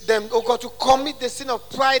them, oh God, to commit the sin of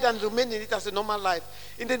pride and remain in it as a normal life.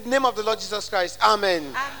 In the name of the Lord Jesus Christ. Amen.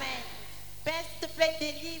 Amen. Père, s'il te plaît,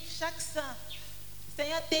 délivre chaque saint.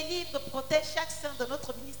 Seigneur, délivre, protège chaque saint de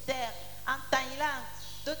notre ministère en Thaïlande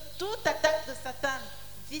de toute attaque de Satan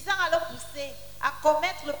visant à le pousser à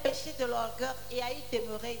commettre le péché de l'orgueil et à y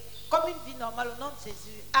demeurer comme une vie normale au nom de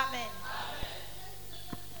Jésus. Amen.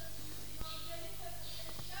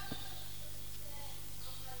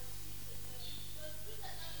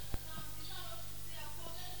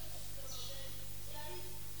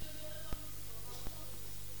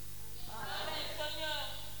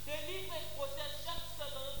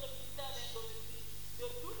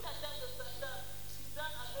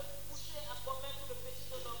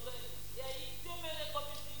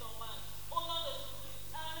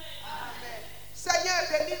 Seigneur,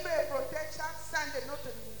 délivre et protège chaque saint de notre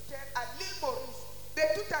ministère à l'île Maurice de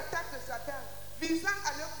toute attaque de Satan visant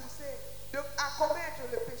à le pousser à commettre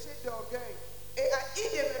le péché d'orgueil et à y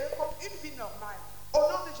demeurer comme une vie normale. Au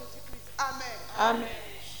nom de Jésus-Christ. Amen. Amen.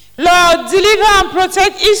 Lord, deliver and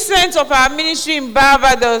protect each saint of our ministry in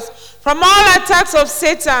Barbados from all attacks of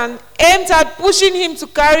Satan aimed at pushing him to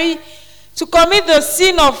commit the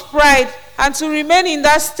sin of pride and to remain in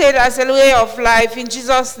that state as a way of life. In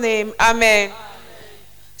Jesus' name, amen.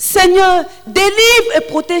 Seigneur, délivre et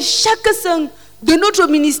protège chaque saint de notre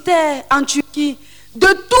ministère en Turquie, de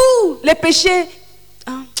tous les péchés.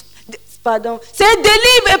 Seigneur,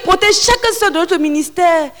 délivre et protège chaque saint de notre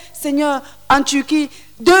ministère, Seigneur, en Turquie,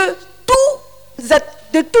 de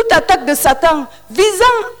toute attaque de Satan visant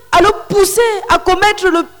à le pousser à commettre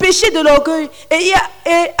le péché de l'orgueil et à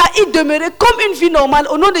y demeurer comme une vie normale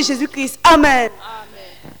au nom de Jésus-Christ. Amen.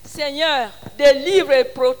 Seigneur, délivre et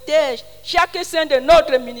protège chaque saint de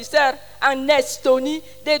notre ministère en Estonie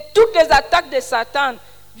de toutes les attaques de Satan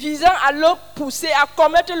visant à le pousser à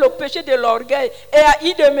commettre le péché de l'orgueil et à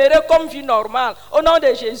y demeurer comme vie normale. Au nom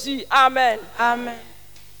de Jésus. Amen. Amen.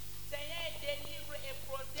 Seigneur, délivre et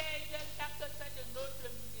protège chaque saint de notre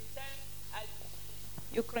ministère à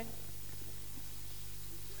Ukraine.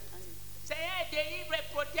 Seigneur, délivre et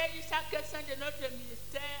protège chaque saint de notre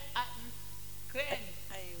ministère à Ukraine.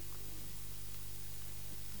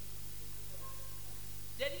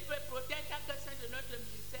 Délivre et protège chaque saint de notre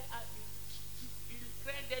ministère à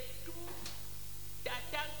Ukraine de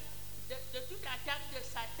toute attaque de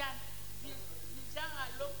Satan visant à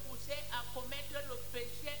le pousser à commettre le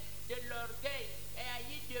péché de l'orgueil et à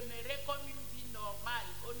y demeurer comme une vie normale.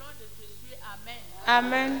 Au nom de Jésus, Amen.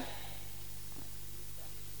 Amen.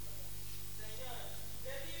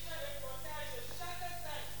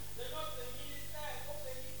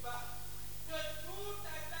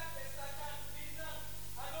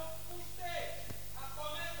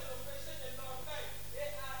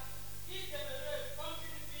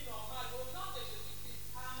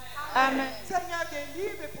 Amen. Seigneur,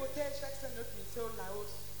 délivre et protège chaque saint de notre ministère au Laos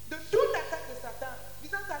de toute attaque de Satan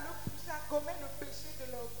visant à nous pousser à commettre le péché de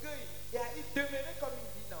l'orgueil et à y demeurer comme une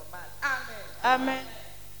vie normale. Amen. Amen.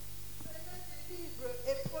 Seigneur, délivre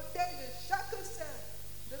et protège chaque saint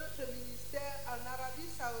de notre ministère en Arabie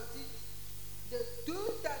Saoudite de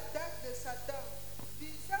toute attaque de Satan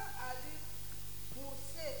visant à lui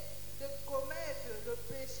pousser de commettre le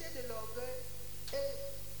péché de l'orgueil et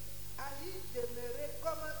à y demeurer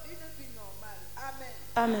comme une vie normale. Amen.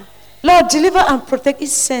 Amen. Lord, deliver and protect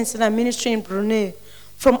his saints in our ministry in Brunei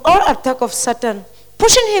from all attack of Satan,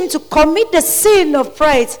 pushing him to commit the sin of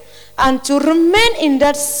pride and to remain in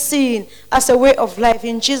that sin as a way of life.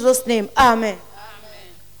 In Jesus' name, Amen.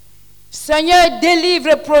 Seigneur, délivre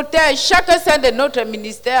et protège chaque saint de notre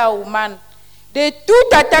ministère humain de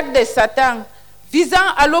toute attaque de Satan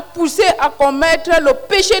visant à le pousser à commettre le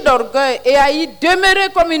péché d'orgueil et à y demeurer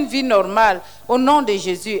comme une vie normale. Au nom de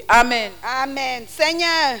Jésus. Amen. Amen.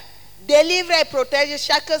 Seigneur, délivre et protège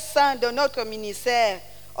chaque saint de notre ministère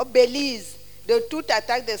au Belize de toute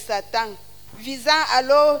attaque de Satan visant à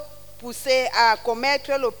le pousser à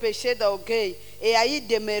commettre le péché d'orgueil et à y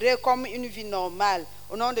demeurer comme une vie normale.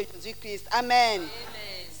 Au nom de Jésus-Christ. Amen.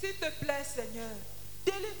 S'il te plaît, Seigneur,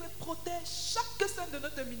 délivre et protège chaque saint de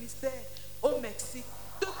notre ministère au Mexique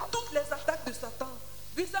de toutes les attaques de Satan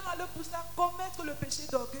visant à le pousser à commettre le péché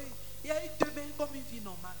d'orgueil et à y demeurer comme une vie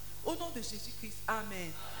normale. Au nom de Jésus-Christ. Amen.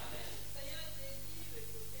 Amen. Seigneur, délivre et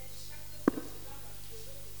protège chaque saint de notre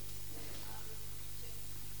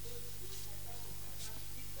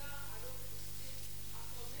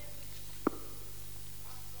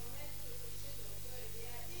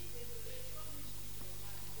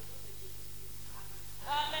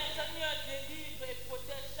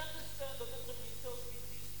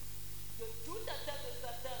de toute attaque de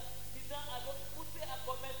Satan visant à le pousser à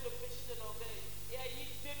commettre le péché de l'orgueil et à y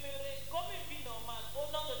demeurer comme une vie normale. Au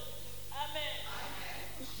nom de Jésus. Amen.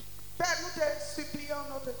 Père, nous te supplions,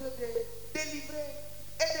 notre Dieu, de délivrer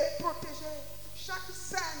et de protéger chaque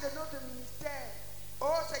saint de notre ministère.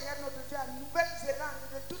 Oh Seigneur, notre Dieu, à Nouvelle-Zélande,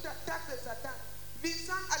 de toute attaque de Satan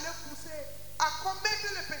visant à le pousser à commettre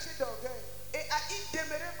le péché d'orgueil et à y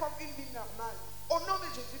demeurer comme une vie normale. Au nom de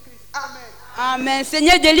Jésus-Christ. Amen. Amen.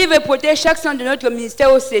 Seigneur, délivre et protège chaque saint de notre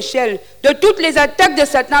ministère aux Seychelles de toutes les attaques de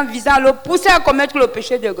Satan visant à le pousser à commettre le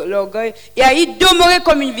péché de l'orgueil et à y demeurer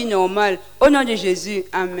comme une vie normale. Au nom de Jésus.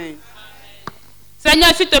 Amen.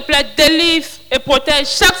 Seigneur, s'il te plaît, délivre et protège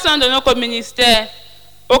chaque saint de notre ministère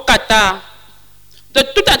au Qatar de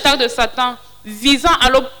toute attaque de Satan visant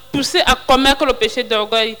à le pousser à commettre le péché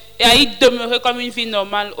d'orgueil et à y demeurer comme une vie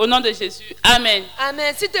normale. Au nom de Jésus. Amen.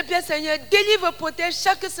 Amen. S'il te plaît, Seigneur, délivre et protège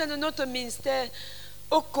chaque saint de notre ministère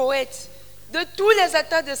au Koweït de tous les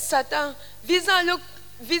attaques de Satan visant à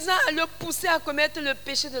le pousser à commettre le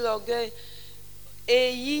péché de l'orgueil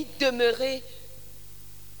et y demeurer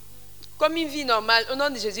comme une vie normale. Au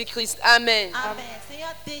nom de Jésus-Christ. Amen. Amen.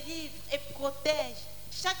 Seigneur, délivre et protège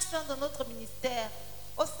chaque saint de notre ministère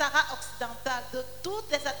au Sahara occidental de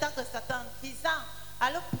toutes les attaques de Satan visant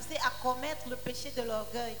à le pousser à commettre le péché de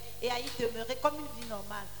l'orgueil et à y demeurer comme une vie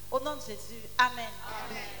normale. Au nom de Jésus, Amen.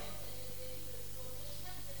 Amen.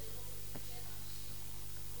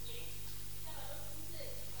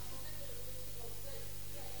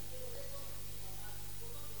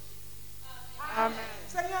 Amen.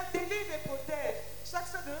 Seigneur, délivre et protège chaque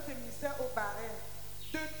sein de notre ministère au barème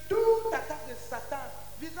de toute attaque de Satan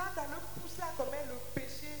visant à le pousser à commettre le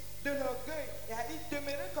péché de l'orgueil et à y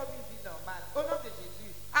demeurer comme une vie normale. Au nom de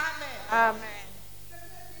Jésus. Amen. Amen.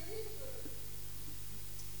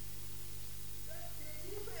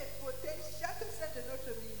 Délivre et protège chaque sein de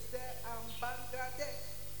notre ministère en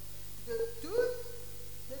Bangladesh de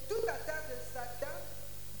toute attaque de Satan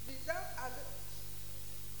visant à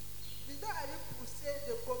le pousser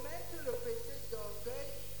de commettre le péché d'orgueil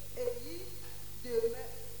et y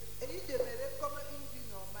demeurer comme une vie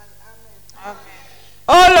normale. Amen.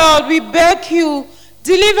 Oh Lord, we beg you,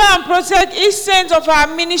 deliver and protect each saint of our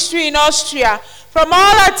ministry in Austria from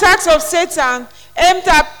all attacks of Satan aimed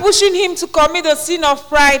at pushing him to commit the sin of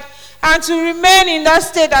pride and to remain in that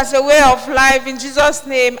state as a way of life. In Jesus'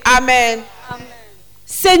 name, Amen.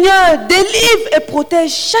 Seigneur, délivre et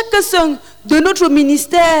protège chaque saint de notre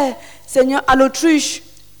ministère, Seigneur, à l'autruche,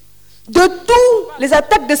 de tous les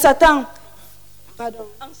attaques de Satan. Pardon.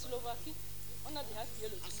 En Slovaquie, on a déjà tué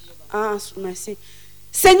le Slovaque. Ah, merci.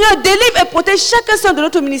 Seigneur, délivre et protège chaque saint de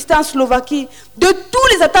notre ministère en Slovaquie de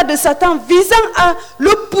tous les attaques de Satan visant à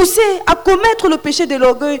le pousser à commettre le péché de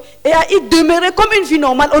l'orgueil et à y demeurer comme une vie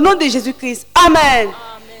normale au nom de Jésus-Christ. Amen.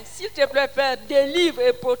 Amen. S'il te plaît, Père, délivre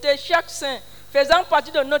et protège chaque saint faisant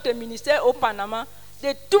partie de notre ministère au Panama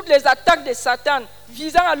de toutes les attaques de Satan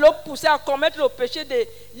visant à le pousser à commettre le péché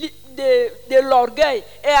de l'orgueil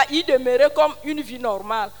et à y demeurer comme une vie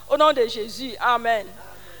normale. Au nom de Jésus. Amen.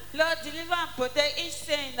 Lord, deliver and protect each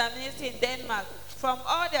saint in the ministry in Denmark from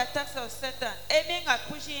all the attacks of Satan, aiming at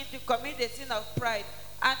pushing him to commit the sin of pride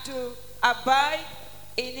and to abide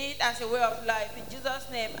in it as a way of life. In Jesus'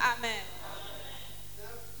 name, Amen.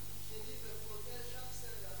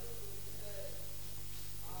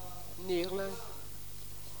 Nederland.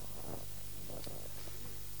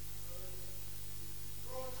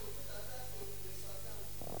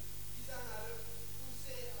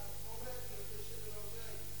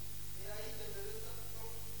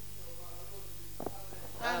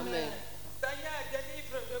 Amen. Seigneur,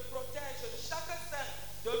 délivre et protège chaque saint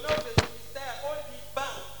de notre ministère au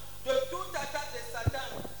Liban de toute attaque de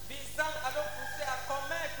Satan visant à le pousser à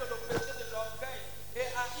commettre le péché de l'orgueil et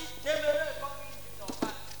à y demeurer comme une vie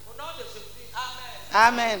normale. Au nom de Jésus. Amen.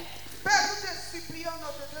 Amen. Père, nous te supplions,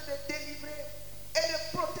 notre Dieu, de délivrer et de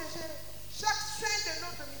protéger chaque saint de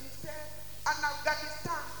notre ministère en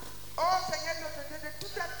Afghanistan. Oh Seigneur, notre Dieu, de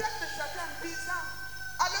toute attaque de Satan visant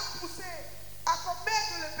à le pousser à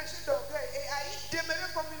commettre le péché d'orgueil et à y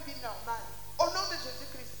demeurer comme une vie normale. Au nom de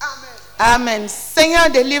Jésus-Christ. Amen. Amen. Seigneur,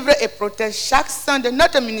 délivre et protège chaque saint de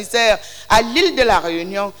notre ministère à l'île de la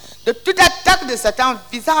Réunion de toute attaque de Satan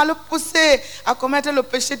visant à le pousser à commettre le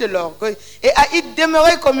péché de l'orgueil et à y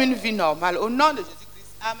demeurer comme une vie normale. Au nom de Jésus-Christ.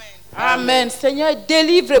 Amen. Amen. Seigneur,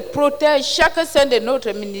 délivre et protège chaque saint de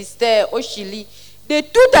notre ministère au Chili de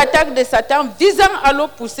toute attaque de Satan visant à le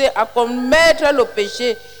pousser à commettre le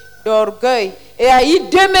péché d'orgueil et à y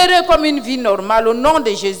demeurer comme une vie normale. Au nom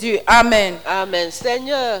de Jésus. Amen. Amen.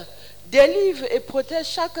 Seigneur, délivre et protège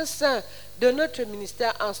chaque saint de notre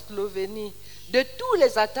ministère en Slovénie de tous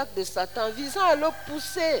les attaques de Satan visant à le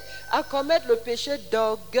pousser à commettre le péché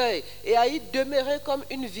d'orgueil et à y demeurer comme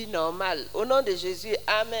une vie normale. Au nom de Jésus.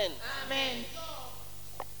 Amen. Amen.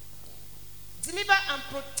 Deliver and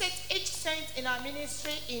protect each saint in our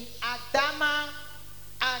ministry in Adama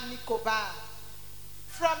and Nicobar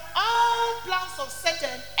from all plans of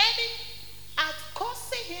Satan aiming at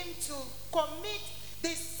causing him to commit the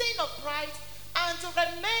sin of pride and to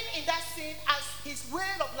remain in that sin as his way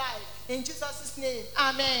of life. In Jesus' name.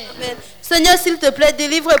 Amen. Amen. Seigneur, s'il te plaît,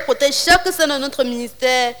 délivre et protège chaque saint de notre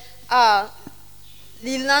ministère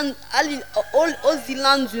aux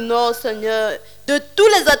îles du Nord, Seigneur, de tous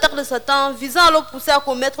les attaques de Satan visant à le pousser à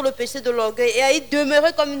commettre le péché de l'orgueil et à y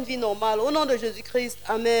demeurer comme une vie normale. Au nom de Jésus-Christ.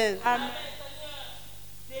 Amen. Amen.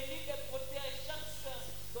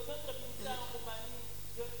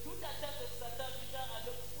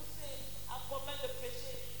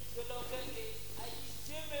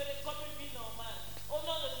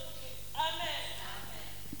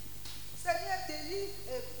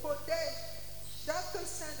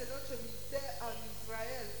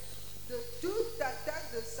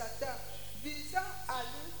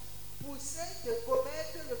 De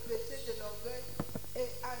commettre le péché de l'orgueil et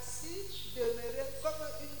ainsi demeurer comme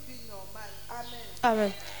une vie normale. Amen.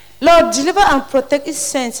 Amen. Lord, deliver and protect his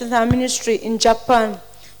saints in our ministry in Japan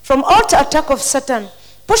from all the attack of Satan,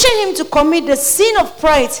 pushing him to commit the sin of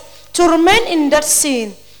pride, to remain in that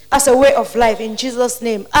sin as a way of life. In Jesus'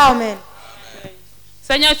 name, amen.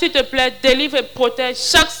 Seigneur, s'il te plaît, délivre et protège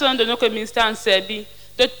chaque saint de notre ministère en Serbie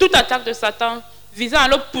de toute attaque de Satan visant à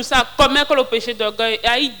le pousser à commettre le péché d'orgueil et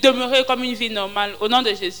à y demeurer comme une vie normale. Au nom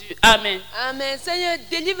de Jésus, amen. Amen. Seigneur,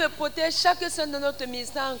 délivre et protège chaque saint de notre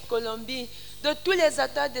ministère en Colombie de tous les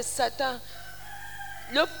attaques de Satan,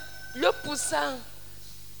 le poussant,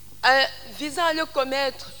 visant à le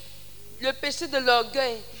commettre le péché de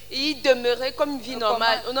l'orgueil et y demeurer comme une vie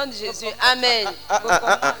normale. Au nom de Jésus, amen.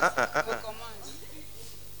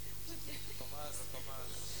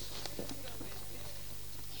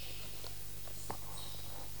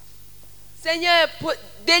 Seigneur,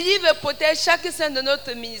 délivre et protège chaque saint de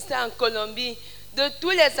notre ministère en Colombie de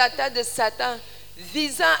tous les attaques de Satan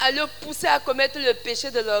visant à le pousser à commettre le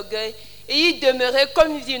péché de l'orgueil et y demeurer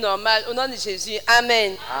comme une vie normale. Au nom de Jésus,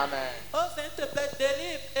 amen. Amen. Oh Seigneur, s'il te plaît,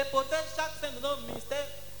 délivre et protège chaque saint de notre ministère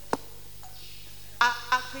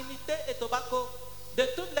à Trinité et Tobago de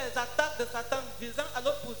toutes les attaques de Satan visant à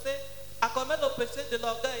le pousser à commettre le péché de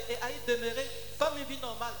l'orgueil et à y demeurer comme une vie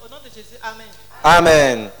normale. Au nom de Jésus, amen.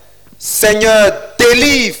 Amen. Seigneur,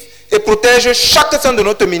 délivre et protège chaque saint de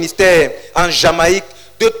notre ministère en Jamaïque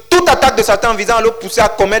de toute attaque de Satan visant à le pousser à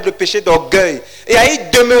commettre le péché d'orgueil et à y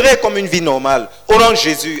demeurer comme une vie normale. Au nom de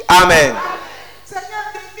Jésus, amen. Seigneur,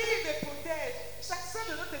 délivre et protège chaque saint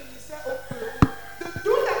de notre ministère au Pérou de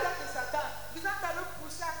toute attaque de Satan visant à le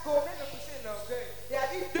pousser à commettre le péché de l'orgueil et à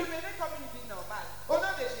y demeurer comme une vie normale. Au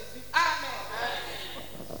nom de Jésus, amen.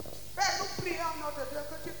 Père, nous prions notre Dieu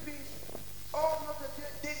que tu puisses, oh notre Dieu,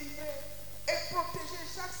 délivrer et protéger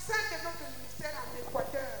chaque saint de notre ministère en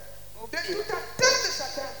Équateur de toute attaque de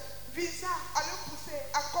Satan visant à le pousser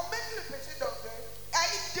à commettre le péché d'orgueil et à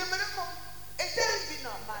y demeurer comme étant une vie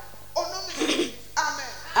normale. Au nom de Jésus,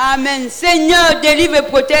 amen. Amen. Seigneur, délivre et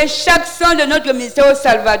protège chaque saint de notre ministère au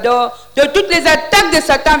Salvador de toutes les attaques de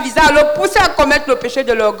Satan visant à le pousser à commettre le péché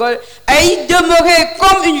de l'orgueil et y demeurer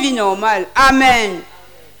comme une vie normale. Amen.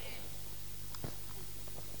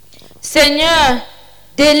 Seigneur,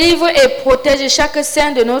 délivre et protège chaque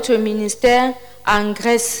saint de notre ministère en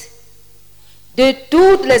Grèce de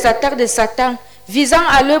toutes les attaques de Satan visant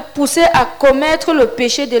à le pousser à commettre le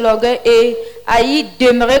péché de l'orgueil et à y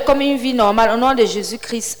demeurer comme une vie normale. Au nom de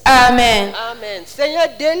Jésus-Christ. Amen. Amen. Seigneur,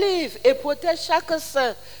 délivre et protège chaque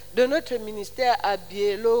saint de notre ministère à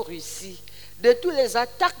Biélorussie de toutes les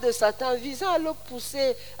attaques de Satan visant à le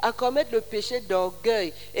pousser à commettre le péché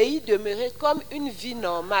d'orgueil et y demeurer comme une vie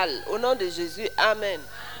normale. Au nom de Jésus, amen.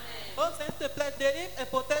 Oh Seigneur, s'il te plaît, délivre et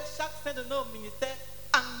protège chaque saint de nos ministères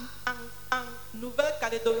en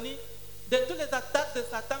Nouvelle-Calédonie de toutes les attaques de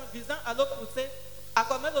Satan visant à le pousser à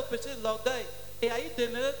commettre le péché de l'orgueil et à y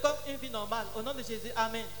demeurer comme une vie normale. Au nom de Jésus,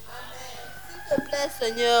 amen. S'il te plaît,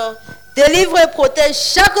 Seigneur, délivre et protège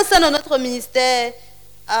chaque saint de notre ministère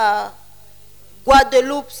à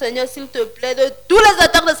Guadeloupe, Seigneur, s'il te plaît, de toutes les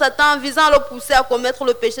attaques de Satan visant à le pousser à commettre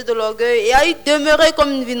le péché de l'orgueil et à y demeurer comme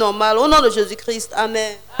une vie normale. Au nom de Jésus-Christ,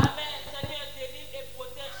 amen. Amen. Seigneur, délivre et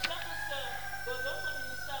protège chaque saint de notre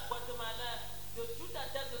ministère Guatemala de toute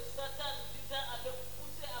attaque de Satan visant à le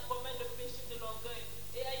pousser à commettre le péché de l'orgueil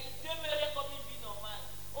et à y demeurer comme une vie normale.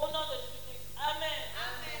 Au nom de Jésus-Christ, amen.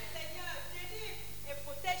 Amen. Seigneur, délivre et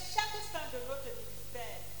protège chaque saint de notre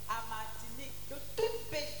ministère à Martinique de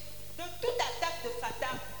toute attaque de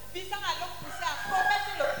Satan visant à le pousser à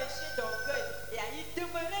commettre le péché d'orgueil et à y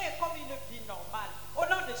demeurer comme une vie normale. Au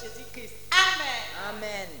nom de Jésus-Christ. Amen.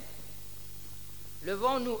 Amen.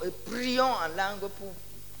 Levons-nous et prions en langue pour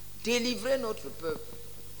délivrer notre peuple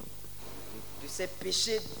de ces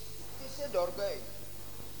péchés d'orgueil.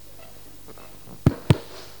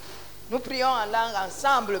 Nous prions en langue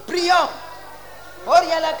ensemble. Prions.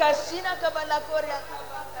 Oriala kashina kabala koria.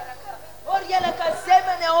 Oriala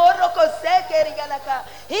kasemene oroko sekeriala ka.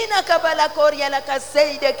 Ina kabala koria ka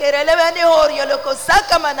seide kerele bani orio loko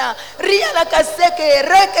sakamana. Riala ka seke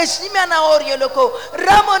reke shimana orio loko.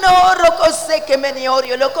 Ramono oroko seke meni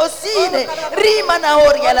orio loko sine. Rimana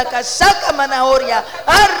oriala ka sakamana oria.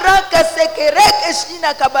 Araka seke reke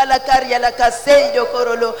shina kabala karia la ka seido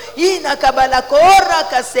korolo. Ina kabala kora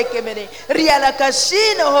ka seke meni. Riala ka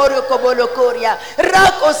shino orio kobolo koria.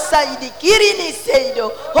 Rako saidi kirini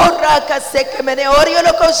seido. Oraka seke mene orio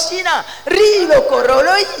lo cosina. Rilo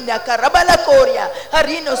korolo ina karabala koria.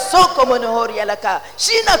 Arino soko mono oria la ka.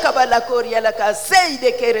 Shina kabala koria la ka.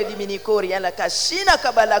 Seide kere di mini koria la ka. Shina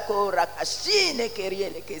kabala kora ka. Shine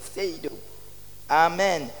keriele ke seido.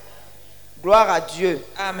 Amen. Gloire à Dieu.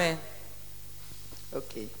 Amen.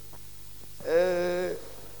 Ok.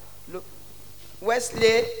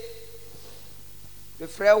 Wesley, le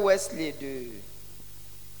frère Wesley du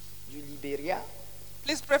Libéria,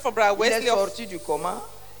 Please pray for Brother il est Wesley of, sorti du coma.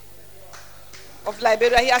 of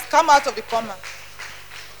Liberia. He has come out of the coma.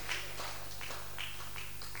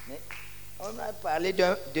 Mais on a parlé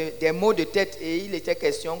des maux de tête et il était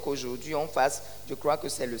question qu'aujourd'hui on fasse, je crois que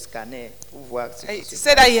c'est le scanner pour voir ce He qui se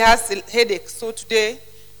said that he has a headache. So today,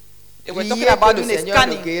 they were talking Priez about que le doing a Seigneur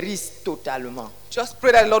le scanning. guérisse totalement. Just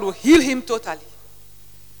pray that the Lord will heal him totally.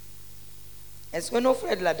 Est-ce que nos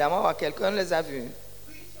frères de la Damawa, quelqu'un les a vus?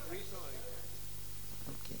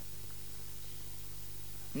 Ok.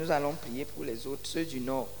 Nous allons prier pour les autres, ceux du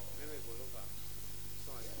Nord.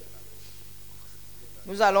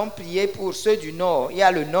 Nous allons prier pour ceux du Nord. Il y a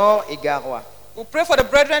le Nord et Garoua. We pray for the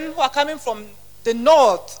brethren who are coming from the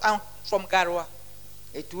north and from Garoua.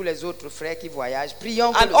 Et tous les autres frères qui voyagent.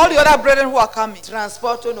 Prions que And le all the Seigneur other brethren who are coming.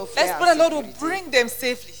 transporte nos Let's frères pray en the Lord will sécurité. bring them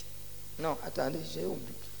safely. Non, attendez, j'ai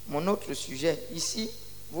oublié. Mon autre sujet. Ici,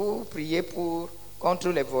 vous priez contre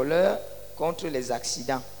les voleurs, contre les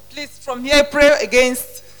accidents. Please, from here, pray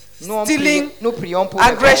against Nous, stealing, nous prions pour les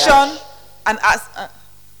aggression, voyages. and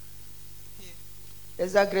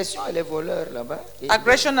Les agressions et les voleurs là-bas. Et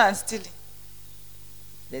aggression and stealing.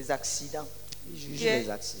 les accidents. Ils jugent Yeah. les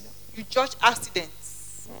accidents. You judge accidents.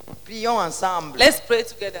 Prions ensemble. Let's pray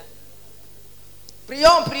together.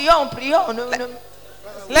 Prions.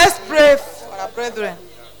 Let's pray for our brethren.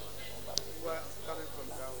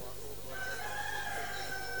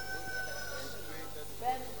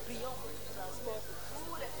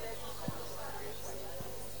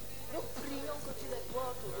 Nous prions que tu les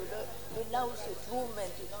portes de là où se trouvent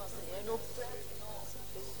maintenant, Seigneur. Nos frères,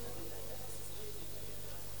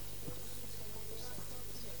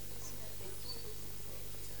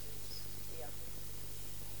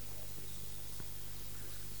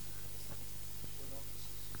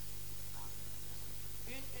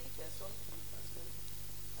 une personne prie parce que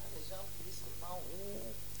quand les gens prient seulement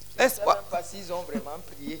ou Est-ce pas s'ils ont vraiment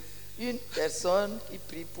prié. Une personne qui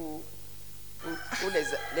prie pour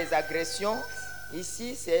les agressions.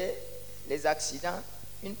 Ici, c'est les accidents.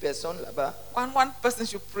 Une personne là-bas. One person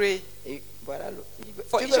should pray Et voilà.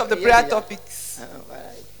 for Tu each veux of the prier prayer déjà? topics. Ah, voilà.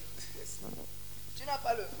 Tu n'as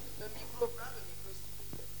pas le micro. Prends le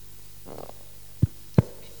micro.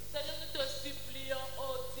 Seigneur, nous te supplions,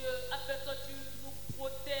 oh Dieu, afin que tu nous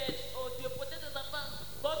protèges, oh Dieu, protège les enfants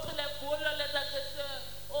contre les voleurs, les agresseurs,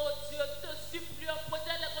 oh Dieu, nous te supplions,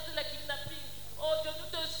 protège-les contre les kidnappings, oh Dieu, nous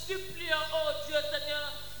te supplions, oh Dieu, Seigneur,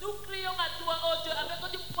 nous crions à toi, oh Dieu, afin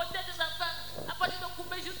que tu protèges les enfants, à partir de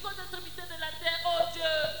couper jusqu'aux extrémités de la terre, oh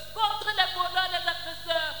Dieu, contre les voleurs, les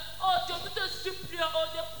agresseurs, oh Dieu, nous te supplions, oh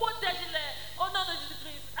Dieu, protège-les, au nom de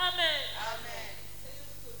Jésus-Christ, Amen. Amen.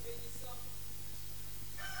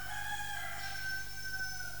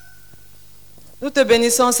 Nous te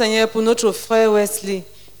bénissons, Seigneur, pour notre frère Wesley,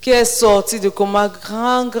 qui est sorti de coma.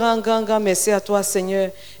 Grand merci à toi, Seigneur.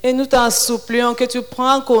 Et nous t'en supplions que tu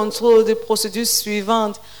prends contrôle des procédures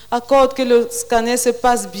suivantes. Accorde que le scanner se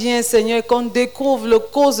passe bien, Seigneur, et qu'on découvre la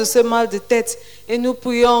cause de ce mal de tête. Et nous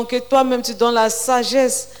prions que toi-même tu donnes la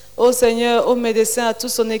sagesse, au Seigneur, aux médecins, à toute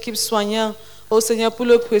son équipe soignante, au Seigneur, pour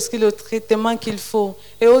le prescrire le traitement qu'il faut.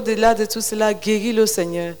 Et au-delà de tout cela, guéris-le,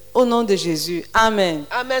 Seigneur. Au nom de Jésus. Amen.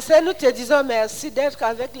 Amen. Seigneur, nous te disons merci d'être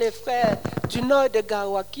avec les frères du nord de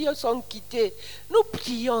Garoua qui sont quittés. Nous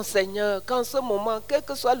prions, Seigneur, qu'en ce moment, quel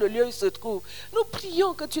que soit le lieu où ils se trouvent, nous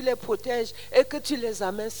prions que tu les protèges et que tu les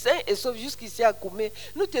amènes sains et saufs jusqu'ici à Koumé.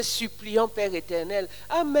 Nous te supplions, Père éternel.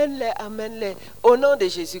 Amène-les, amène-les. Au nom de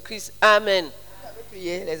Jésus-Christ. Amen. Vous avez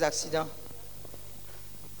prié les accidents.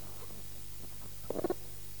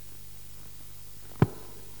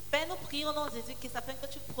 Père, nous prions au nom de Jésus-Christ afin que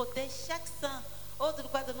tu protèges chaque saint, ô Dieu de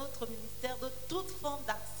gloire de notre ministère, de toute forme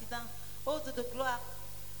d'accident, ô Dieu de gloire.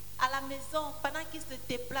 À la maison, pendant qu'ils se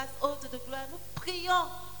déplacent, ô Dieu de gloire, nous prions,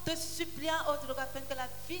 te suppliant, ô Dieu de gloire, afin que la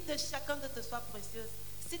vie de chacun de te soit précieuse.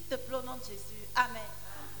 S'il te plaît, au nom de Jésus. Amen.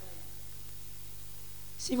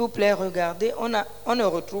 S'il vous plaît, regardez, on ne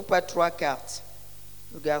retrouve pas 3 cartes.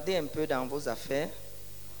 Regardez un peu dans vos affaires.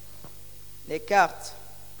 Les cartes.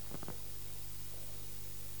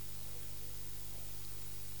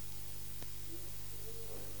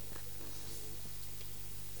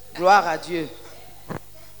 Gloire à Dieu.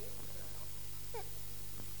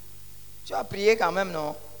 Tu as prié quand même,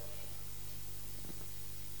 non?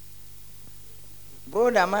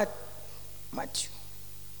 Brodama Mathieu.